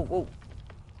 whoa, whoa, whoa.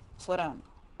 Slow down.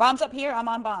 Bomb's up here. I'm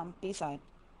on bomb. B side.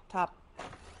 Top.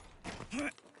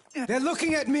 They're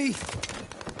looking at me.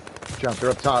 Jump, they're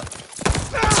up top.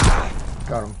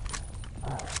 Got him.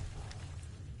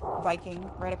 Viking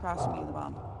right across from me. The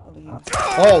bomb. Over here.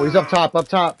 Oh, he's up top, up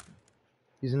top.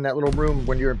 He's in that little room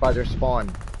when you're by their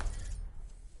spawn.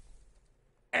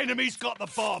 Enemy's got the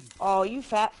bomb. Oh, you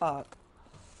fat fuck.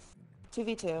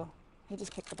 2v2. He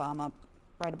just picked the bomb up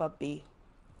right above B.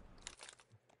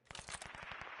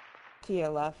 To your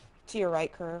left. To your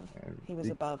right, Curve. He was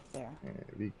above there. Yeah,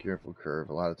 be careful, Curve.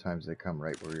 A lot of times they come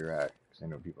right where you're at. Because I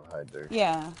know people hide there.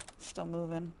 Yeah. Still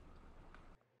moving.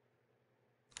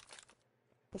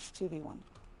 It's 2v1.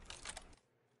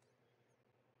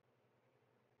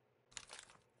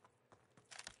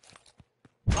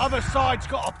 Other side's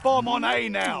got a bomb on A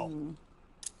now.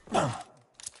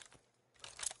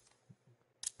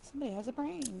 Somebody has a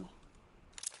brain.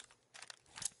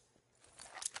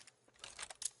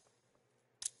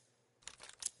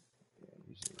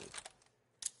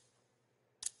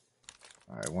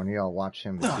 Alright, one of y'all watch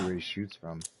him and see where he shoots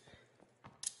from.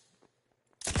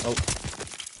 Oh.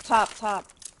 Top.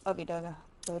 Buggy Doga.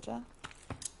 Doja.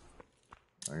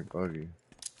 Alright, buggy.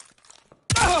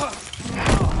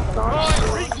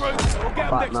 Regroup. We'll get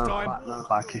him next time.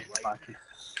 Backy.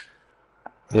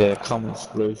 Yeah, comments,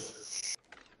 please.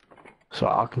 So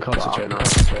I can concentrate now.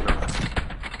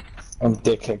 I'm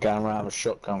dickhead going around with a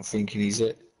shotgun thinking he's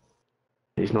it.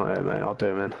 He's not it, mate. I'll do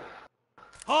him in.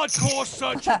 Hardcore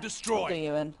search and destroy. Do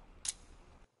you in?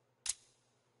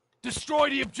 Destroy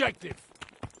the objective.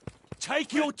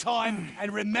 Take your time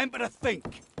and remember to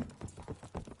think.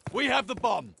 We have the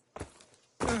bomb.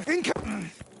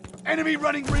 Enemy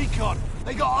running recon.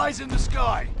 They got eyes in the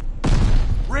sky.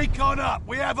 Recon up.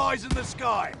 We have eyes in the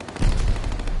sky.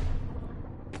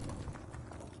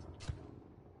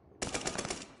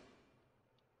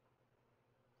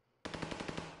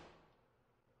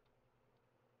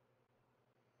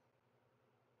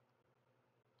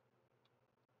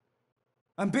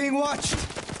 I'm being watched.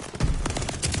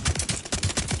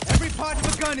 Every part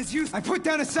of a gun is used. I put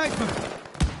down a cipher.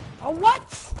 Oh, what?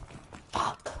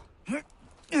 Fuck.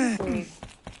 There's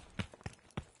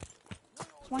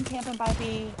one camping by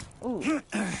B. Ooh,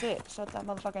 shit. Shut that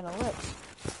motherfucker in the lips.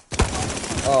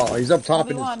 Oh, he's up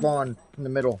top in the spawn in the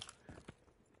middle.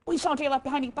 We saw to your left,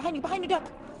 behind you,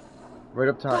 duck. Right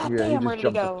up top. God Yeah, damn, he where just did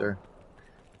he jumped go? up there.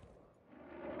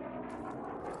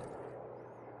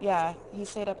 Yeah, he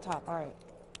stayed up top. Alright.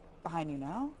 Behind you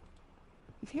now?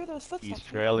 You hear those footsteps? He's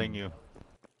trailing you.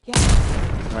 Yeah.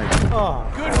 Nice. Oh,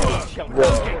 good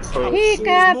work.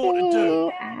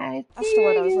 Peekaboo. That's the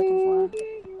word I was looking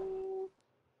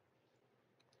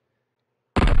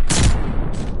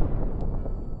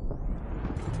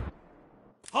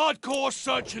for. Hardcore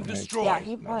search and destroy. Yeah,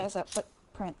 he probably has that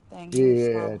footprint thing.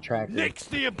 Yeah, tracker. Nix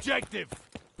the objective.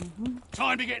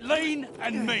 Time to get lean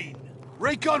and mean.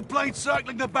 Recon plane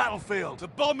circling the battlefield. The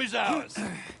bomb is ours.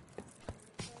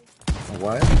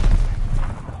 What?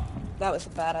 That was a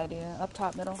bad idea. Up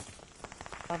top, middle.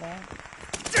 Above A.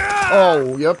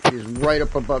 Oh, yep, he's right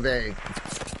up above A.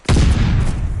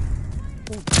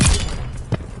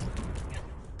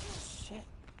 Shit.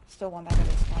 Still one back at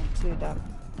this point. Two, duck.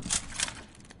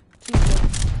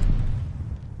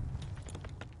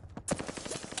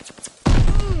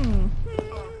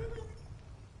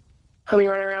 Homie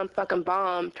running around fucking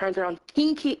bomb, turns around,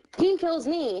 team kills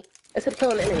me instead of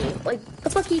killing the enemy. Like, the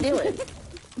fuck are you doing?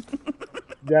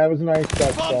 That was a nice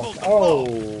stuff. Oh.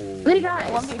 Many guys.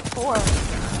 1v4.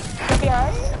 Should be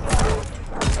alright?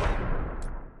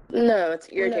 No, it's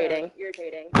irritating.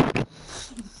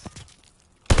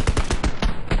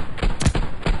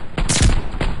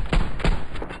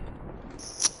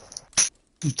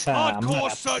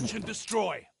 Hardcore search and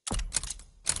destroy.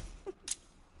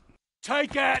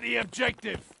 Take out the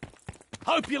objective.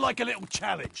 Hope you like a little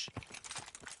challenge.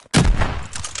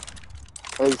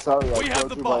 Hey, sorry, I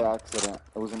killed you by accident.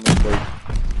 It was a mistake.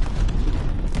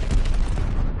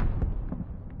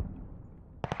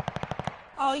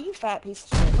 Oh, you fat piece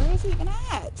of shit. Where is he even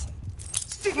at?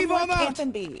 Sticky bomb out!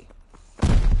 Camping B.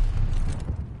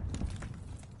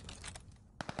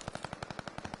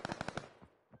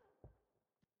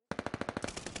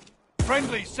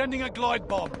 Friendly, sending a glide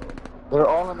bomb. They're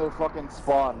all in their fucking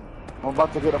spawn. I'm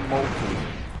about to get a multi.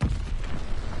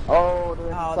 Oh, they're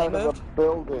inside of the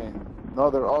building. No,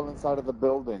 they're all inside of the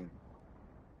building.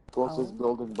 Closest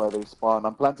building by their spawn.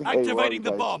 I'm planting Activating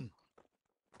the bomb.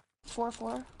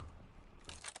 4-4.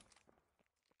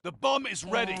 The bomb is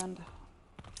ready. And...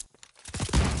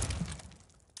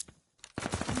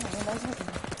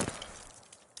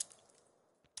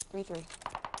 3-3.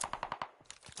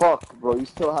 Fuck, bro. You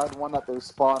still had one at their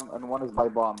spawn and one is by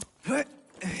bomb. 2-3.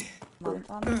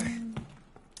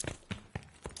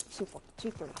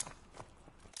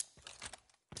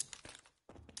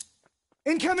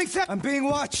 Incoming set! I'm being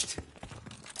watched!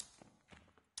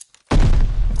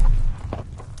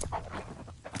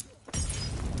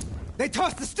 They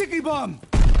tossed the sticky bomb!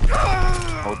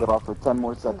 Hold it off for 10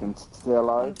 more seconds. Stay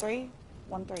alive. 1-3.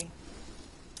 1-3.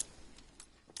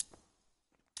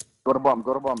 Go to bomb,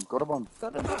 go to bomb, go to bomb. Go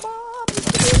to the bomb!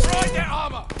 Destroy their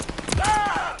armor!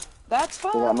 That's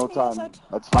fine. They got no time.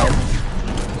 That's fine.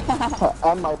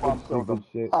 And my bomb killed them.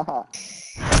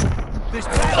 This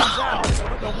battle's out,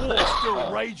 but the war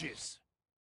still rages.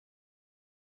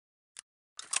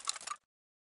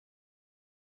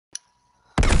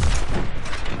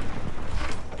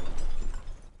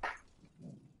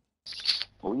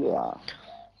 Oh yeah.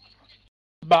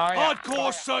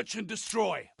 Hardcore search and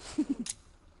destroy.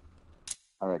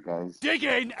 Alright guys. Dig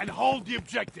in and hold the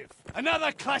objective.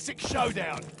 Another classic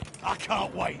showdown. I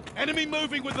can't wait. Enemy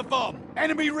moving with the bomb.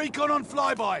 Enemy recon on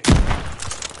flyby.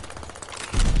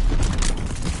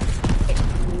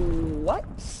 What?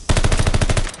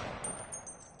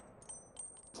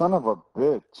 Son of a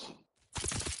bitch.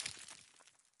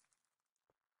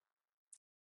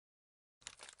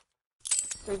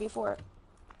 Three v 4.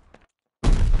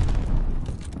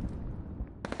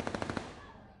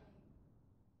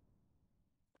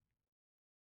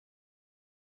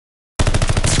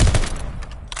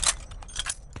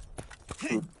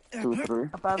 Two, three.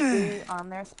 Above B on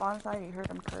their spawn side, you heard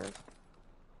him curve.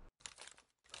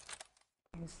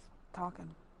 He's talking.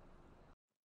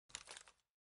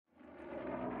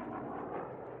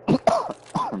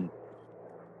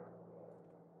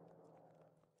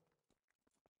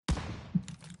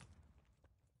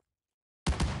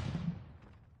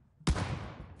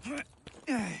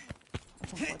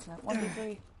 That's unfortunate.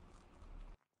 1v3.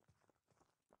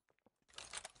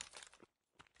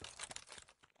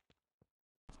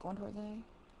 Going towards A.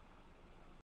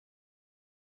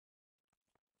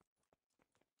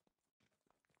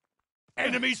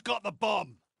 Enemy's got the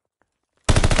bomb.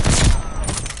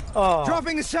 Oh.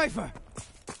 Dropping the cipher.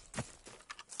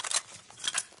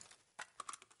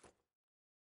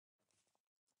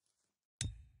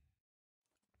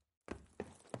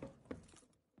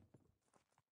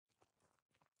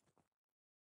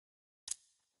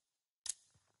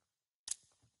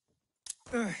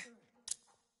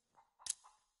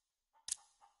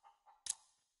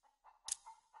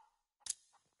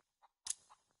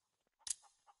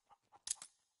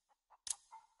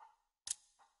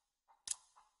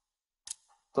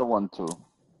 The 1-2.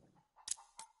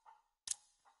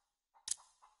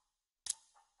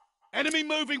 Enemy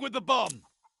moving with the bomb.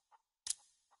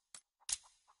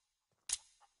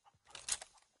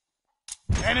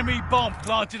 Enemy bomb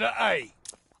planted at A.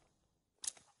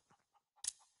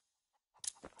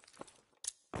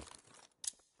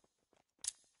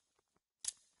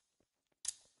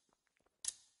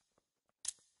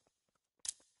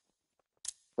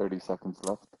 $30 seconds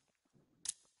left.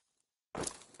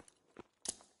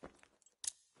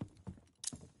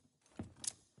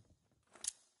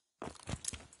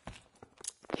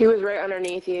 He was right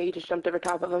underneath you. You just jumped over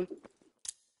top of him.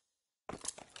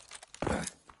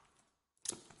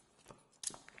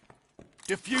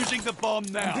 Defusing the bomb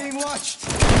now. I'm being watched.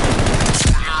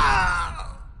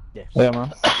 Yeah,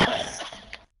 man.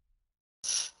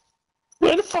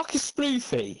 Where the fuck is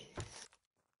Spoofy?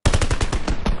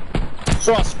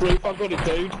 Sorry, Spoof, I got it,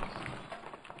 dude.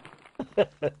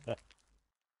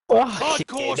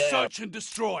 Hardcore search and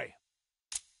destroy.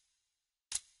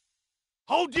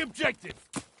 Hold the objective.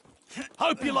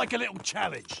 Hope you like a little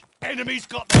challenge. Enemy's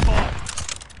got the bomb.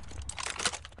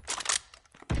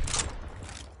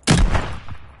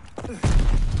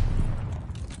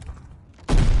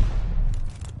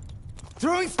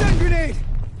 Throwing stun grenade!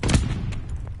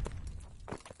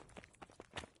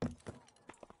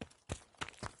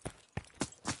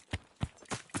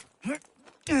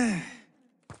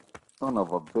 Son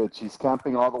of a bitch. He's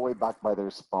camping all the way back by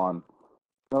their spawn.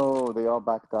 No, they all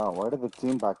backed out. Why did the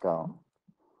team back out?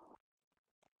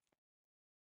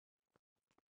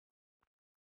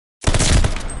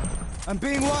 I'm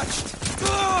being watched!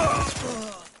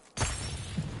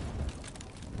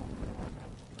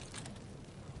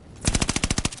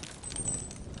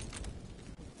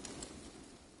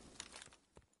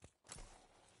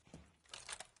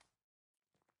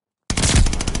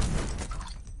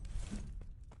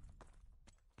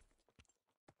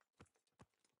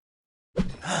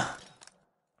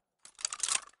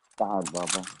 Bad,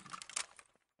 Baba.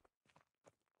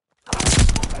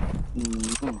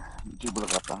 Jubal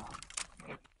kata.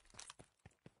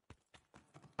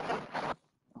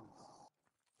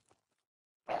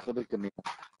 Kadal kanina.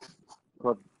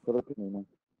 Kadal kanina.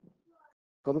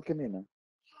 Kadal kanina.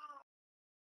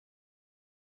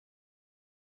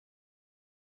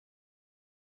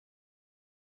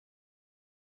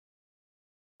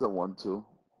 The 1-2.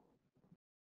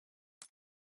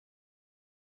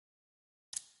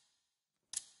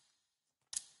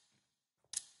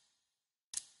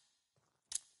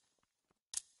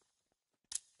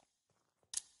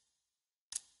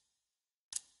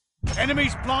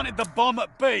 Enemies planted the bomb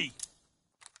at B.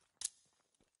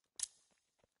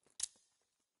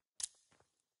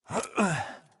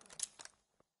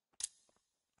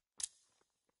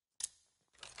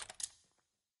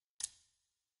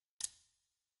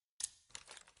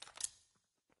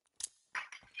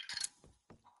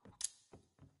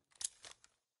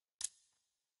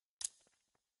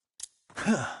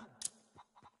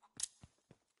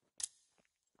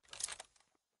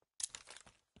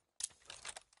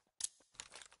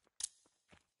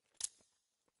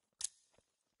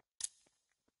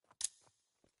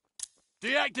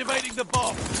 Deactivating the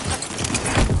bomb.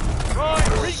 Right,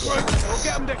 regroup. We'll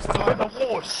get them next time. The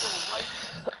horse.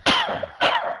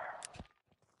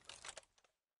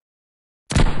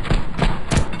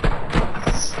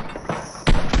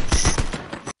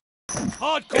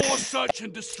 Hardcore search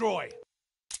and destroy.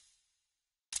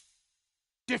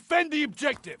 Defend the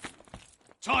objective.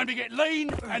 Time to get lean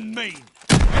and mean.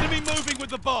 Enemy moving with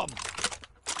the bomb.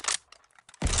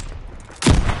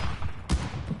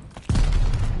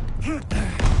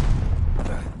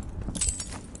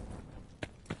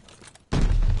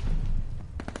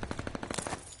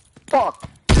 Fuck!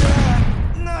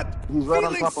 Not He's right on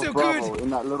feeling top so of Bravo, good. in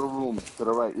that little room. To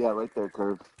the right. Yeah, right there,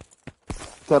 Curve.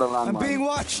 Set a landmine. I'm being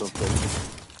watched. Okay.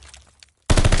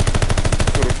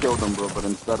 Could have killed him, bro, but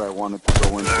instead I wanted to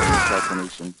go in for an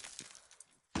assassination.